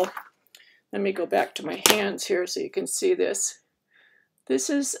example. Let me go back to my hands here so you can see this. This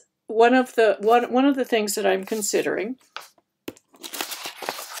is one of the things that I'm considering.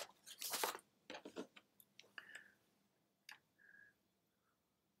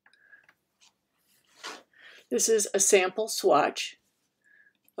 This is a sample swatch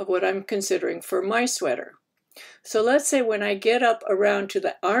of what I'm considering for my sweater. So let's say when I get up around to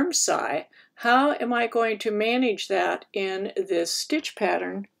the armscye, how am I going to manage that in this stitch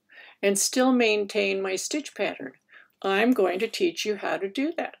pattern and still maintain my stitch pattern? I'm going to teach you how to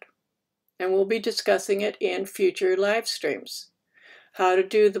do that. And we'll be discussing it in future live streams. How to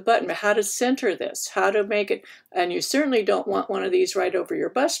do the button, how to center this, how to make it, and you certainly don't want one of these right over your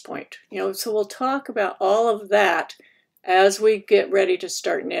bust point. So we'll talk about all of that as we get ready to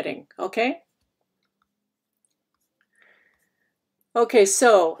start knitting, okay? Okay,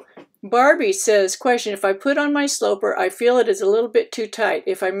 so Barbie says, question, if I put on my sloper, I feel it is a little bit too tight.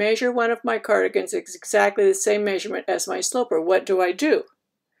 If I measure one of my cardigans, it's exactly the same measurement as my sloper. What do I do?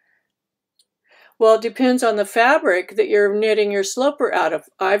 Well, it depends on the fabric that you're knitting your sloper out of.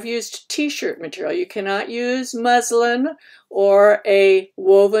 I've used t-shirt material. You cannot use muslin or a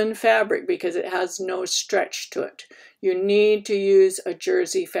woven fabric because it has no stretch to it. You need to use a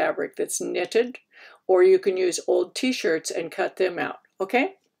jersey fabric that's knitted, or you can use old t-shirts and cut them out,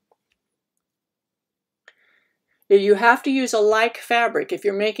 okay? You have to use a like fabric. If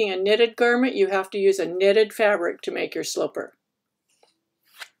you're making a knitted garment, you have to use a knitted fabric to make your sloper.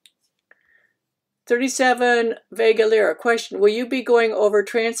 37 Vega Lira, question, will you be going over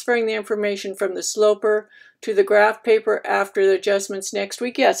transferring the information from the sloper to the graph paper after the adjustments next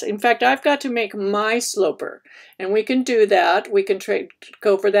week? Yes, in fact, I've got to make my sloper, and we can do that. We can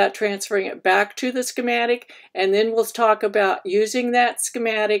go over that, transferring it back to the schematic, and then we'll talk about using that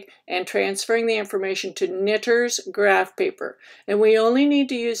schematic and transferring the information to knitter's graph paper. And we only need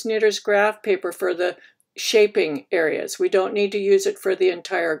to use knitter's graph paper for the shaping areas. We don't need to use it for the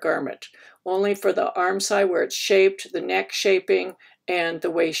entire garment. Only for the armscye where it's shaped, the neck shaping, and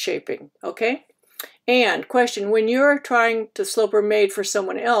the waist shaping, okay? And question, when you're trying to sloper made for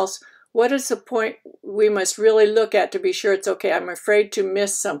someone else, what is the point we must really look at to be sure it's okay? I'm afraid to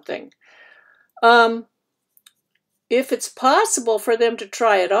miss something. If it's possible for them to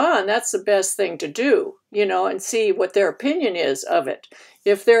try it on, that's the best thing to do, and see what their opinion is of it.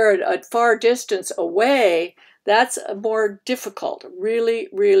 If they're a far distance away, that's more difficult, really,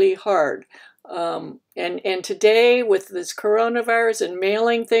 really hard. And today with this coronavirus and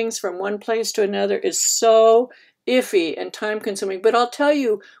mailing things from one place to another is so iffy and time consuming. But I'll tell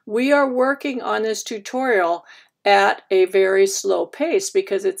you, we are working on this tutorial at a very slow pace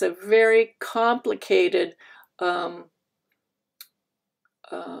because it's a very complicated,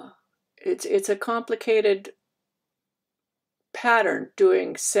 it's a complicated pattern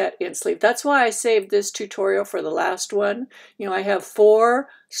doing set in sleeve. That's why I saved this tutorial for the last one. I have 4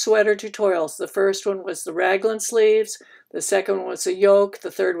 sweater tutorials. The first one was the raglan sleeves, the second one was the yoke,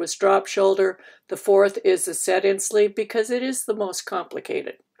 the third was drop shoulder, the fourth is the set in sleeve because it is the most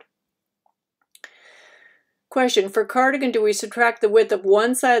complicated. Question, for cardigan, do we subtract the width of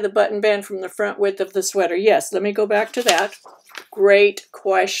one side of the button band from the front width of the sweater? Yes, let me go back to that. Great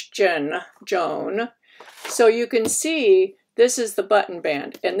question, Joan. So you can see this is the button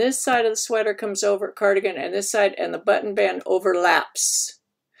band, and this side of the sweater comes over cardigan, and this side, and the button band overlaps.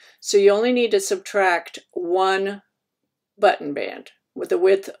 So you only need to subtract one button band with the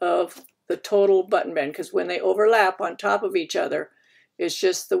width of the total button band, because when they overlap on top of each other, it's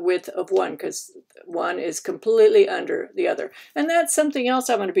just the width of one, because one is completely under the other. And that's something else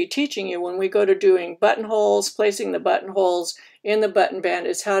I'm going to be teaching you when we go to doing buttonholes, placing the buttonholes in the button band,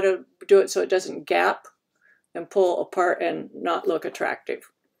 is how to do it so it doesn't gap and pull apart and not look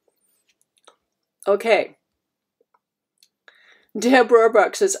attractive. Okay. Deb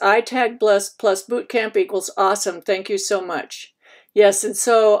Roebuck says, ITAG plus bootcamp equals awesome. Thank you so much. Yes, and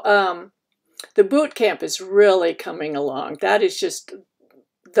so the bootcamp is really coming along. That is just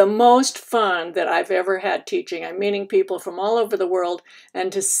the most fun that I've ever had teaching. I'm meeting people from all over the world,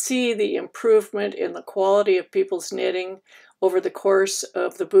 and to see the improvement in the quality of people's knitting over the course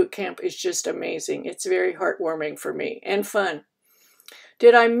of the boot camp is just amazing. It's very heartwarming for me and fun.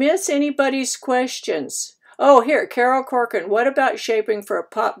 Did I miss anybody's questions? Oh, here, Carol Corcoran, what about shaping for a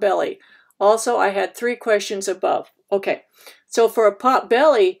pot belly? Also, I had 3 questions above. Okay, so for a pot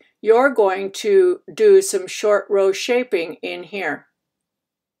belly, you're going to do some short row shaping in here.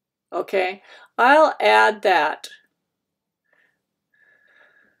 Okay, I'll add that.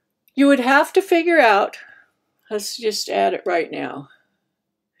 You would have to figure out, let's just add it right now.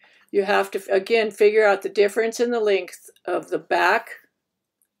 You have to, again, figure out the difference in the length of the back.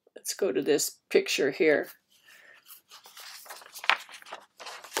 Let's go to this picture here.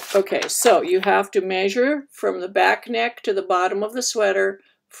 Okay, so you have to measure from the back neck to the bottom of the sweater,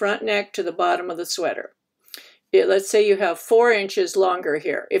 front neck to the bottom of the sweater. let's say you have 4 inches longer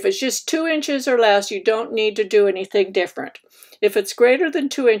here. If it's just 2 inches or less, you don't need to do anything different. If it's greater than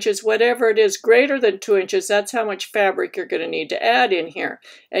 2 inches, whatever it is greater than 2 inches, that's how much fabric you're going to need to add in here.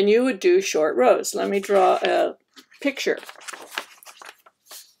 And you would do short rows. Let me draw a picture.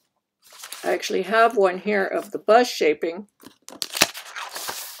 I actually have one here of the bust shaping.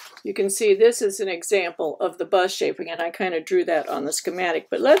 You can see this is an example of the bust shaping, and I kind of drew that on the schematic.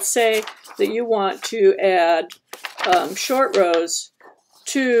 But let's say that you want to add short rows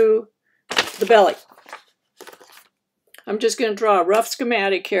to the belly. I'm just going to draw a rough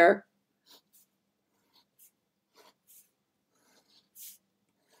schematic here.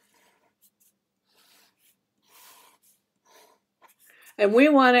 And we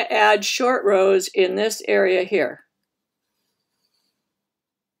want to add short rows in this area here.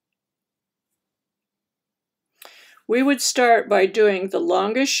 We would start by doing the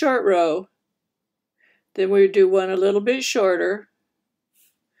longest short row, then we would do one a little bit shorter,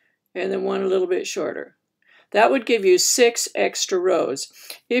 and then one a little bit shorter. That would give you 6 extra rows.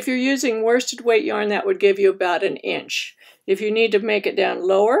 If you're using worsted weight yarn, that would give you about 1 inch. If you need to make it down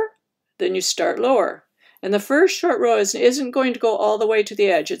lower, then you start lower. And the first short row isn't going to go all the way to the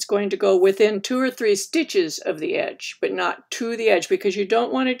edge. It's going to go within 2 or 3 stitches of the edge, but not to the edge, because you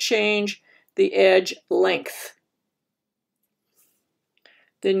don't want to change the edge length.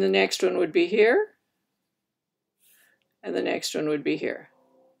 Then the next one would be here, and the next one would be here.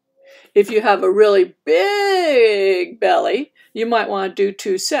 If you have a really big belly, you might want to do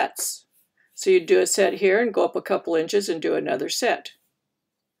 2 sets. So you'd do a set here and go up a couple inches and do another set.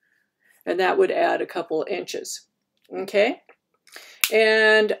 And that would add a couple inches. Okay?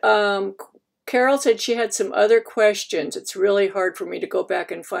 And Carol said she had some other questions. It's really hard for me to go back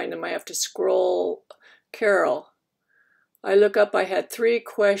and find them. I have to scroll. Carol, I look up, I had 3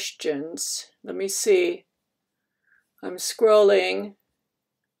 questions. Let me see. I'm scrolling.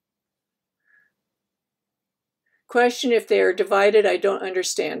 Question, if they are divided, I don't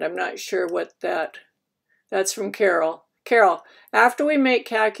understand. I'm not sure what that's from Carol. Carol, after we make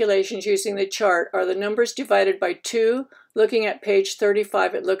calculations using the chart, are the numbers divided by 2? Looking at page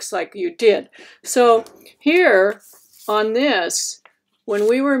 35, it looks like you did. So here on this, when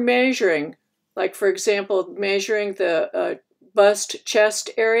we were measuring, like for example, measuring the bust chest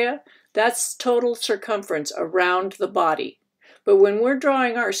area, that's total circumference around the body. But when we're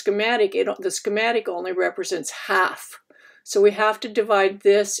drawing our schematic, the schematic only represents half. So we have to divide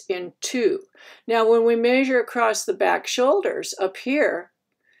this in 2. Now when we measure across the back shoulders up here,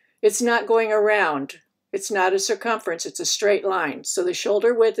 it's not going around. It's not a circumference, it's a straight line. So the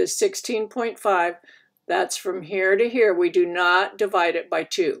shoulder width is 16.5. That's from here to here. We do not divide it by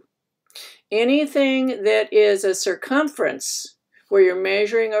 2. Anything that is a circumference, where you're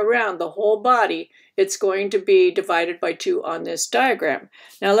measuring around the whole body, it's going to be divided by 2 on this diagram.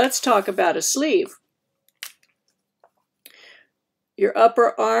 Now let's talk about a sleeve. Your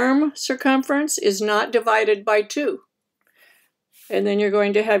upper arm circumference is not divided by 2. And then you're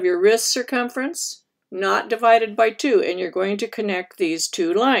going to have your wrist circumference not divided by 2, and you're going to connect these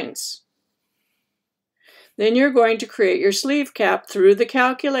 2 lines. Then you're going to create your sleeve cap through the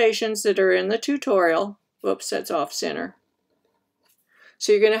calculations that are in the tutorial. Whoops, that's off center.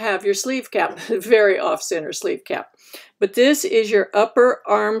 So you're going to have your sleeve cap, very off-center sleeve cap. But this is your upper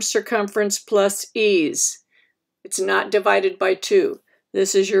arm circumference plus ease. It's not divided by 2.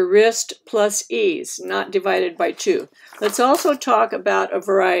 This is your wrist plus ease, not divided by 2. Let's also talk about a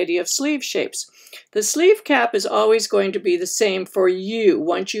variety of sleeve shapes. The sleeve cap is always going to be the same for you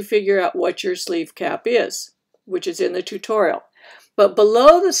once you figure out what your sleeve cap is, which is in the tutorial. But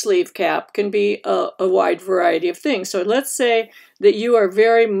below the sleeve cap can be a wide variety of things. So let's say that you are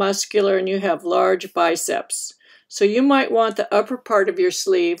very muscular and you have large biceps. So you might want the upper part of your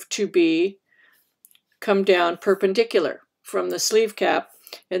sleeve to come down perpendicular from the sleeve cap.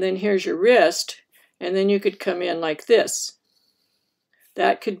 And then here's your wrist. And then you could come in like this.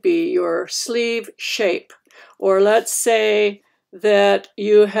 That could be your sleeve shape. Or let's say that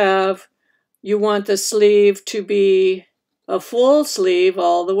you want the sleeve to be a full sleeve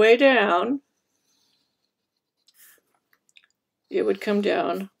all the way down. It would come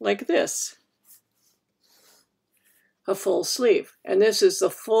down like this. A full sleeve. And this is the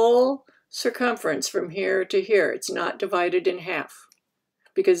full circumference from here to here. It's not divided in half,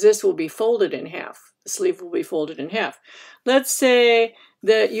 because this will be folded in half. The sleeve will be folded in half. Let's say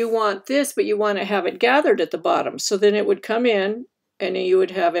that you want this, but you want to have it gathered at the bottom. So then it would come in and you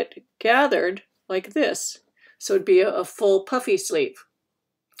would have it gathered like this. So it'd be a full puffy sleeve.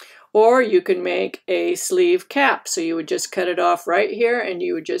 Or you can make a sleeve cap. So you would just cut it off right here and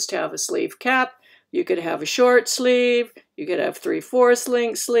you would just have a sleeve cap. You could have a short sleeve, you could have 3/4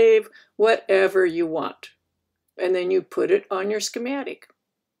 length sleeve, whatever you want. And then you put it on your schematic.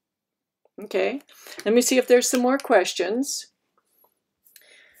 Okay, let me see if there's some more questions.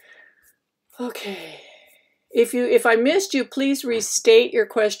 Okay, if I missed you, please restate your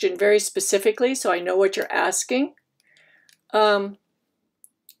question very specifically so I know what you're asking.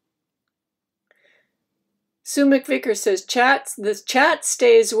 Sue McVicker says, the chat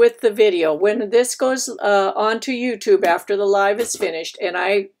stays with the video. When this goes onto YouTube after the live is finished, and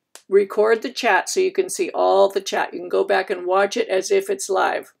I record the chat so you can see all the chat. You can go back and watch it as if it's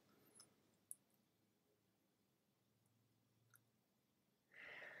live.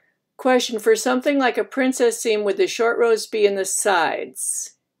 Question, for something like a princess seam, would the short rows be in the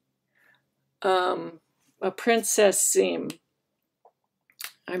sides? A princess seam.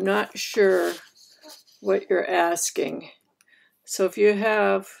 I'm not sure what you're asking. So if you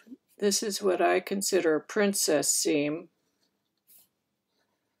have, this is what I consider a princess seam.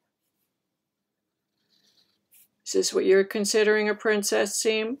 Is this what you're considering a princess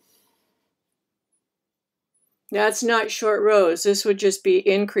seam? That's not short rows. This would just be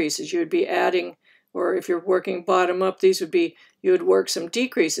increases. You would be adding, or if you're working bottom up, these would be, you would work some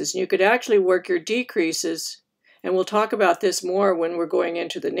decreases. And you could actually work your decreases, and we'll talk about this more when we're going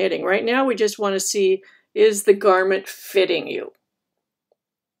into the knitting. Right now we just want to see, is the garment fitting you?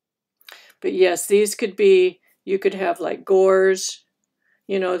 But yes, these could be, you could have like gores,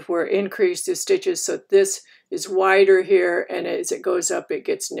 you know, where increase the stitches. So this is wider here, and as it goes up, it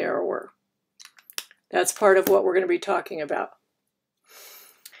gets narrower. That's part of what we're going to be talking about.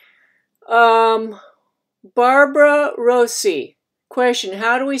 Barbara Rossi, question,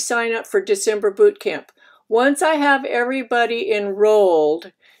 how do we sign up for December boot camp? Once I have everybody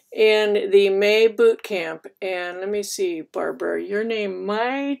enrolled in the May boot camp, and let me see, Barbara, your name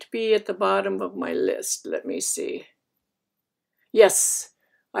might be at the bottom of my list. Let me see. Yes,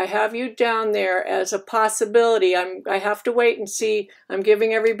 I have you down there as a possibility. I have to wait and see. I'm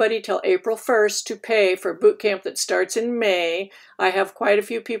giving everybody till April 1st to pay for boot camp that starts in May. I have quite a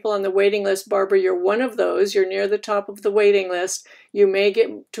few people on the waiting list. Barbara, you're one of those. You're near the top of the waiting list. You may get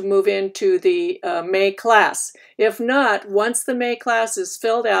to move into the May class. If not, once the May class is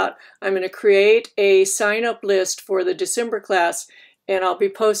filled out, I'm going to create a sign-up list for the December class, and I'll be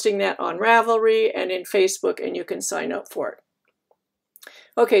posting that on Ravelry and in Facebook, and you can sign up for it.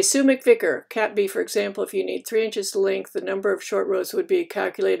 Okay, Sue McVicker, Cat B, for example, if you need 3 inches length, the number of short rows would be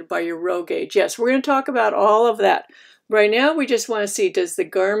calculated by your row gauge. Yes, we're going to talk about all of that. Right now, we just want to see, does the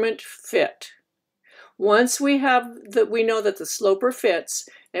garment fit? Once we have we know that the sloper fits,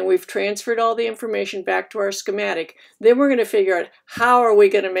 and we've transferred all the information back to our schematic, then we're going to figure out how are we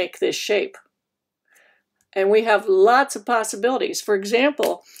going to make this shape. And we have lots of possibilities. For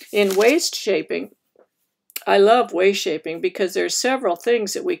example, in waist shaping, I love waist shaping because there's several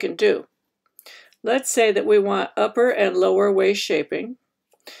things that we can do. Let's say that we want upper and lower waist shaping.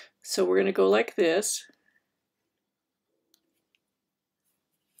 So we're going to go like this.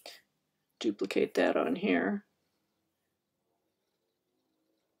 Duplicate that on here.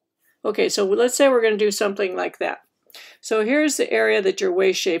 Okay, so let's say we're going to do something like that. So here's the area that your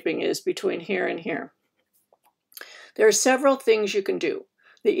waist shaping is between here and here. There are several things you can do.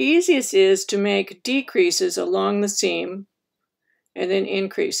 The easiest is to make decreases along the seam and then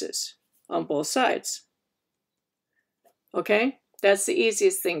increases on both sides. Okay, that's the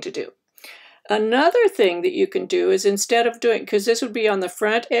easiest thing to do. Another thing that you can do is, instead of doing, because this would be on the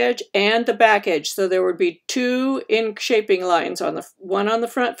front edge and the back edge, so there would be 2 shaping lines, one on the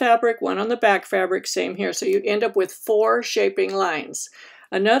front fabric, one on the back fabric, same here. So you end up with 4 shaping lines.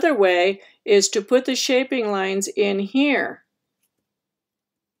 Another way is to put the shaping lines in here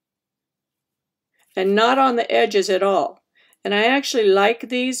and not on the edges at all. And I actually like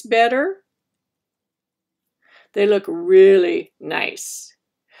these better. They look really nice.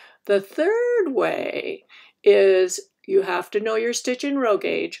 The third way is, you have to know your stitch and row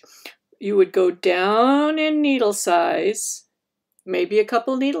gauge. You would go down in needle size, maybe a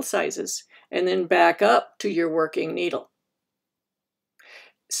couple needle sizes, and then back up to your working needle.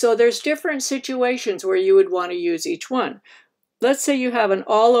 So there's different situations where you would want to use each one. Let's say you have an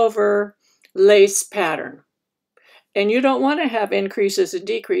all-over lace pattern, and you don't want to have increases and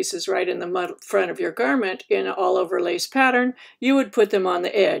decreases right in the front of your garment in an all-over lace pattern. You would put them on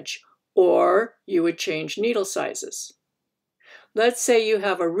the edge, or you would change needle sizes. Let's say you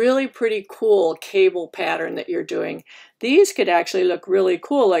have a really pretty cool cable pattern that you're doing. These could actually look really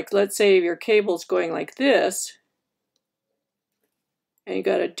cool. Like, let's say your cable's going like this, and you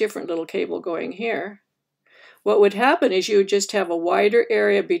got a different little cable going here. what would happen is you would just have a wider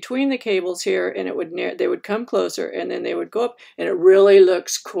area between the cables here, and they would come closer, and then they would go up, and it really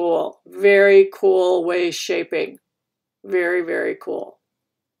looks cool. Very cool waist shaping. Very, very cool.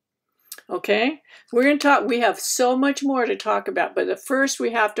 Okay, we're going to talk, we have so much more to talk about, but at first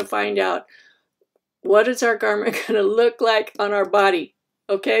we have to find out what is our garment going to look like on our body,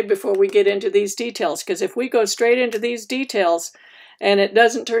 okay, before we get into these details, because if we go straight into these details and it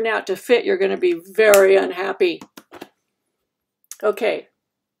doesn't turn out to fit, you're going to be very unhappy. Okay,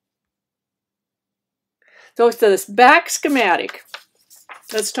 so it's this back schematic.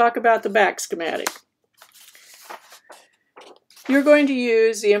 Let's talk about the back schematic. You're going to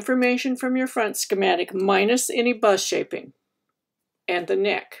use the information from your front schematic minus any bust shaping and the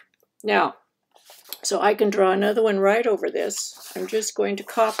neck. Now, so I can draw another one right over this. I'm just going to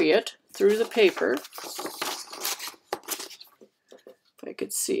copy it through the paper. If I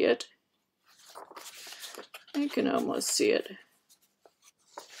could see it. I can almost see it.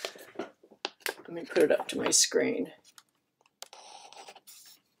 Let me put it up to my screen.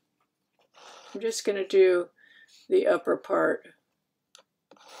 I'm just going to do the upper part.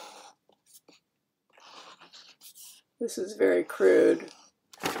 This is very crude.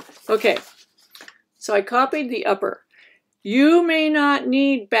 Okay, so I copied the upper. You may not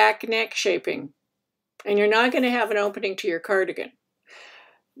need back neck shaping, and you're not going to have an opening to your cardigan.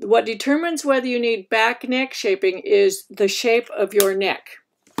 What determines whether you need back neck shaping is the shape of your neck.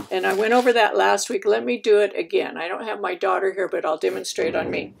 And I went over that last week. Let me do it again. I don't have my daughter here, but I'll demonstrate on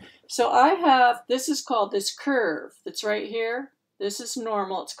me. So I have, this is called this curve that's right here. This is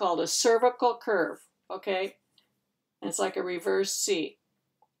normal. It's called a cervical curve, okay? And it's like a reverse C.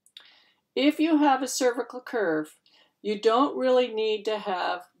 If you have a cervical curve, you don't really need to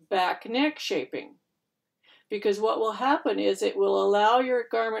have back neck shaping, because what will happen is it will allow your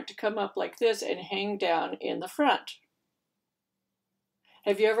garment to come up like this and hang down in the front.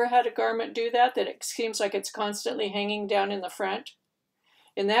 Have you ever had a garment do that it seems like it's constantly hanging down in the front?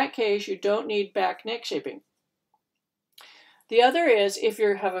 In that case, you don't need back neck shaping. The other is if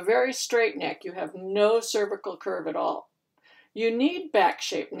you have a very straight neck, you have no cervical curve at all. You need back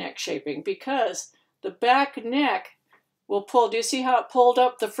neck shaping because the back neck will pull. Do you see how it pulled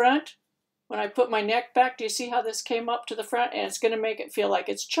up the front? When I put my neck back, do you see how this came up to the front? And it's going to make it feel like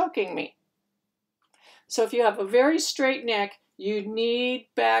it's choking me. So if you have a very straight neck, you need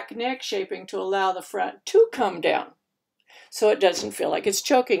back neck shaping to allow the front to come down so it doesn't feel like it's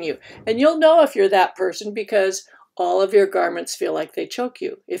choking you. And you'll know if you're that person because all of your garments feel like they choke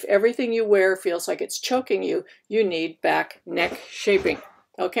you. If everything you wear feels like it's choking you, you need back neck shaping,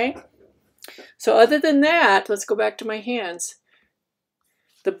 okay? So other than that, let's go back to my hands.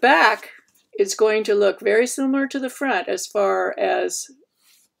 The back is going to look very similar to the front as far as,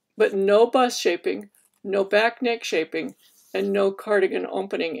 but no bust shaping, no back neck shaping, and no cardigan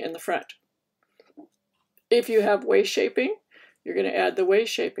opening in the front. If you have waist shaping, you're going to add the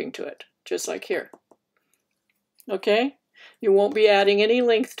waist shaping to it, just like here. Okay? You won't be adding any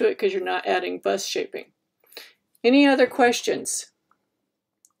length to it because you're not adding bust shaping. Any other questions?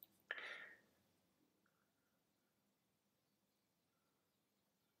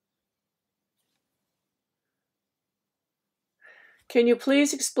 Can you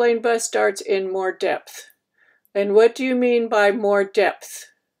please explain bust darts in more depth? And what do you mean by more depth?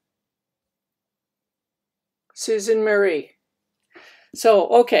 Susan Marie. So,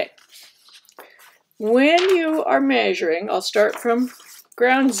 okay. When you are measuring, I'll start from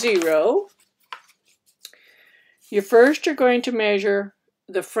ground zero. You're going to measure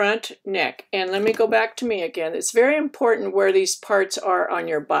the front neck. And let me go back to me again. It's very important where these parts are on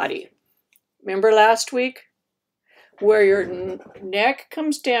your body. Remember last week? Where your neck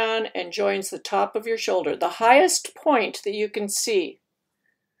comes down and joins the top of your shoulder. The highest point that you can see.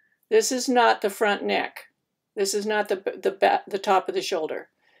 This is not the front neck. This is not the top of the shoulder.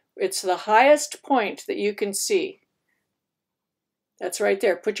 It's the highest point that you can see. That's right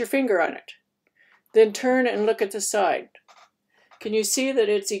there. Put your finger on it. Then turn and look at the side. Can you see that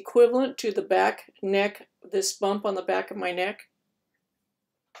it's equivalent to the back neck, this bump on the back of my neck?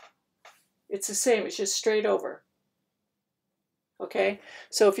 It's the same. It's just straight over. Okay,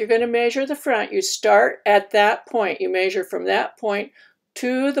 so if you're going to measure the front, you start at that point. You measure from that point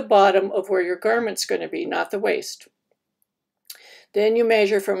to the bottom of where your garment's going to be, not the waist. Then you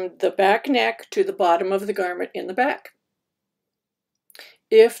measure from the back neck to the bottom of the garment in the back.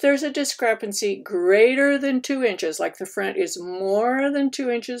 If there's a discrepancy greater than 2 inches, like the front is more than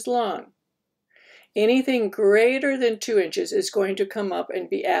 2 inches long, anything greater than 2 inches is going to come up and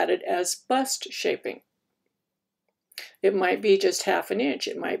be added as bust shaping. It might be just 1/2 inch.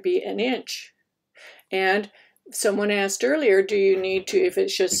 It might be 1 inch. And Someone asked earlier, do you need to, if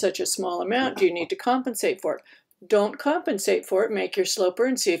it's just such a small amount, do you need to compensate for it? Don't compensate for it. Make your sloper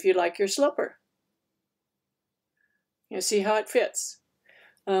and see if you like your sloper. You see how it fits.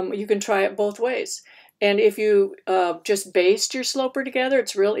 You can try it both ways. And if you just baste your sloper together,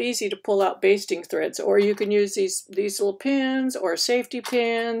 it's real easy to pull out basting threads. Or you can use these little pins or safety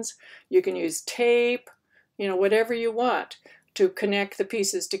pins. You can use tape, you know, whatever you want to connect the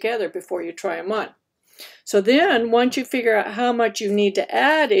pieces together before you try them on. So then, once you figure out how much you need to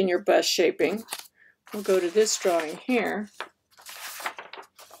add in your bust shaping, we'll go to this drawing here.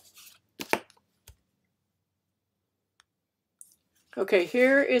 Okay,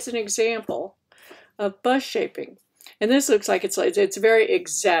 here is an example of bust shaping. And this looks like it's very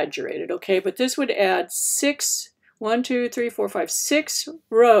exaggerated, okay? But this would add 6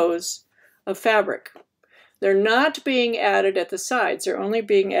 rows of fabric. They're not being added at the sides. They're only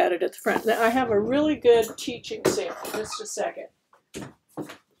being added at the front. Now, I have a really good teaching sample. Just a second.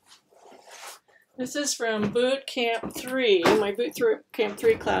 This is from Boot Camp 3, my Boot Camp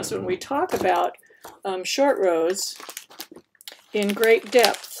 3 class, when we talk about short rows in great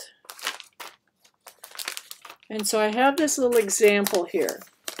depth. And so I have this little example here.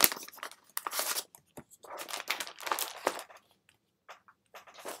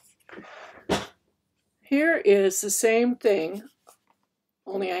 Here is the same thing,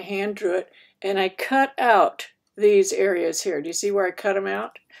 only I hand drew it, and I cut out these areas here. Do you see where I cut them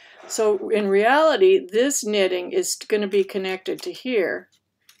out? So in reality, this knitting is going to be connected to here,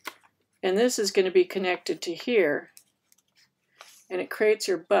 and this is going to be connected to here, and it creates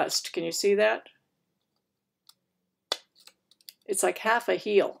your bust. Can you see that? It's like half a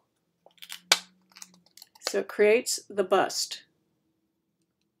heel. So it creates the bust.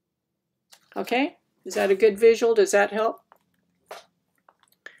 Okay? Is that a good visual? Does that help?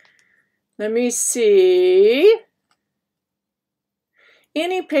 Let me see.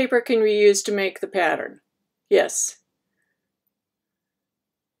 Any paper can be used to make the pattern. Yes.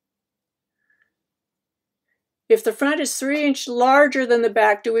 If the front is 3 inches larger than the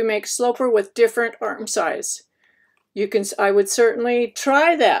back, do we make sloper with different arm size? I would certainly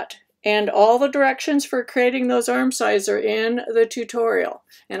try that. And all the directions for creating those arm size are in the tutorial.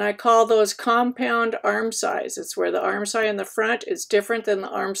 And I call those compound arm size. It's where the arm size in the front is different than the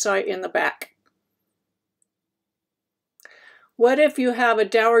arm size in the back. What if you have a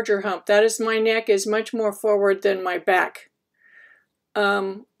dowager hump? That is, my neck is much more forward than my back.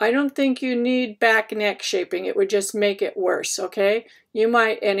 I don't think you need back neck shaping. It would just make it worse, okay? You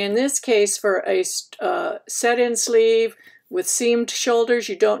might, and in this case, for a set-in sleeve with seamed shoulders,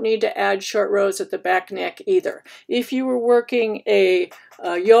 you don't need to add short rows at the back neck either. If you were working a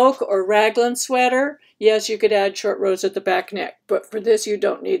yoke or raglan sweater, yes, you could add short rows at the back neck, but for this, you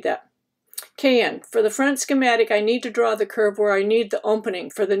don't need that. For the front schematic, I need to draw the curve where I need the opening.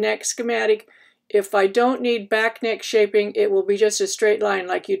 For the neck schematic, if I don't need back neck shaping, it will be just a straight line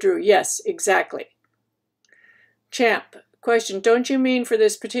like you drew. Yes, exactly. Champ, question, don't you mean for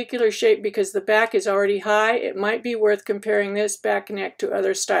this particular shape because the back is already high? It might be worth comparing this back neck to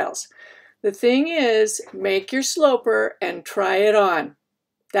other styles. The thing is, make your sloper and try it on.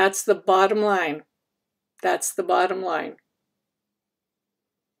 That's the bottom line. That's the bottom line.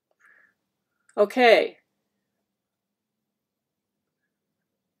 Okay.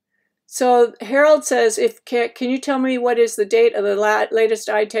 So Harold says, can you tell me what is the date of the latest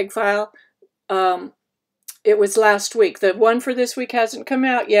ITAG file? It was last week. The one for this week hasn't come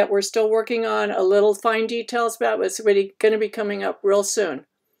out yet. We're still working on a little fine details about it. It's really going to be coming up real soon.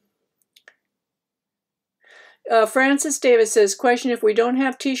 Francis Davis says, question, if we don't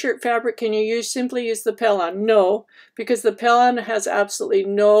have t-shirt fabric, can you simply use the pellon? No, because the pellon has absolutely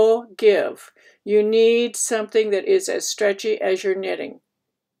no give. You need something that is as stretchy as your knitting.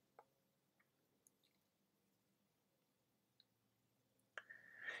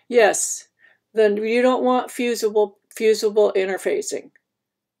 Yes, then you don't want fusible interfacing.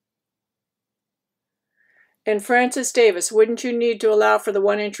 And Francis Davis, wouldn't you need to allow for the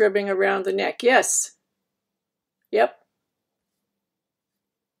 1-inch ribbing around the neck? Yes. Yep.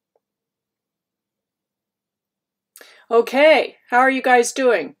 Okay, how are you guys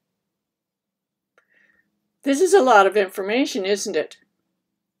doing? This is a lot of information, isn't it?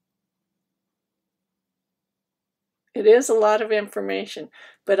 It is a lot of information,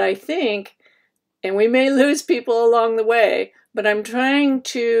 but I think, and we may lose people along the way, but I'm trying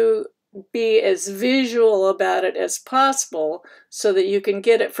to be as visual about it as possible so that you can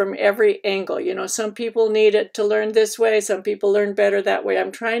get it from every angle. You know, some people need it to learn this way, some people learn better that way.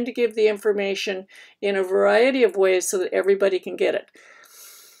 I'm trying to give the information in a variety of ways so that everybody can get it.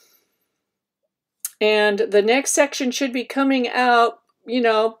 And the next section should be coming out, you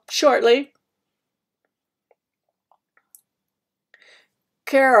know, shortly.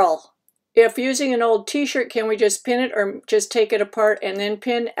 Carol, if using an old t-shirt, can we just pin it or just take it apart and then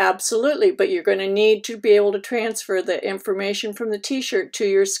pin? Absolutely, but you're going to need to be able to transfer the information from the t-shirt to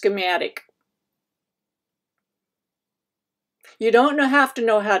your schematic. You don't have to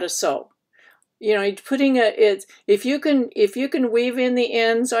know how to sew. You know, if you can weave in the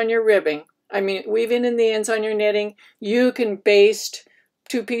ends on your ribbing, weave in the ends on your knitting, you can baste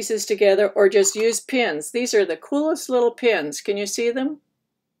two pieces together or just use pins. These are the coolest little pins. Can you see them?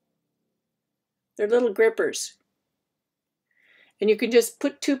 They're little grippers. And you can just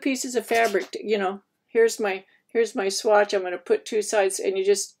put two pieces of fabric, you know, here's my swatch. I'm going to put two sides and you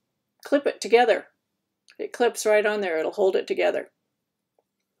just clip it together. It clips right on there. It'll hold it together.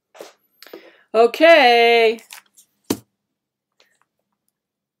 Okay.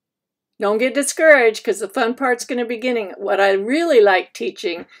 Don't get discouraged because the fun part's going to be beginning. What I really like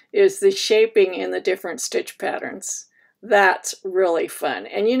teaching is the shaping in the different stitch patterns. That's really fun.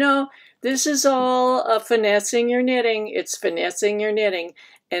 And you know, this is all finessing your knitting. It's finessing your knitting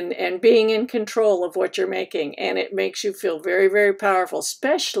and being in control of what you're making. And it makes you feel very, very powerful,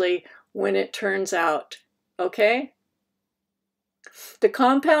 especially when it turns out. Okay? The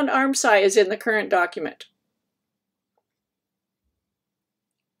compound armscye is in the current document.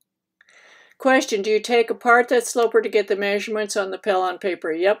 Question, do you take apart that sloper to get the measurements on the pellon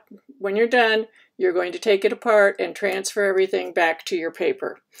paper? Yep. When you're done, you're going to take it apart and transfer everything back to your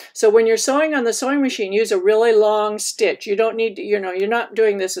paper. So when you're sewing on the sewing machine, use a really long stitch. You don't need to, you know, you're not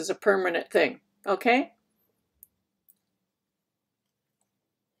doing this as a permanent thing. Okay?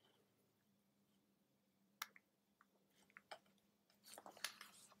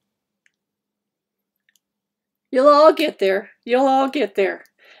 You'll all get there. You'll all get there.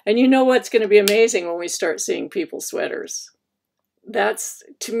 And you know what's going to be amazing when we start seeing people's sweaters. That's,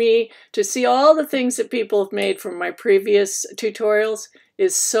 to me, to see all the things that people have made from my previous tutorials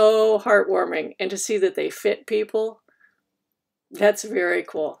is so heartwarming. And to see that they fit people, that's very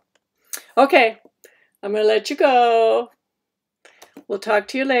cool. Okay, I'm going to let you go. We'll talk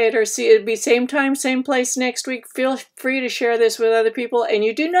to you later. See, it'll be same time, same place next week. Feel free to share this with other people. And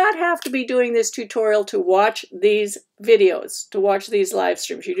you do not have to be doing this tutorial to watch these videos, to watch these live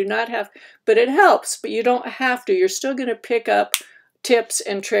streams. You do not have, but it helps, but you don't have to. You're still going to pick up tips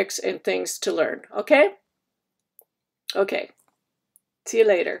and tricks and things to learn. Okay? Okay. See you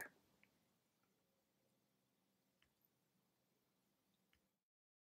later.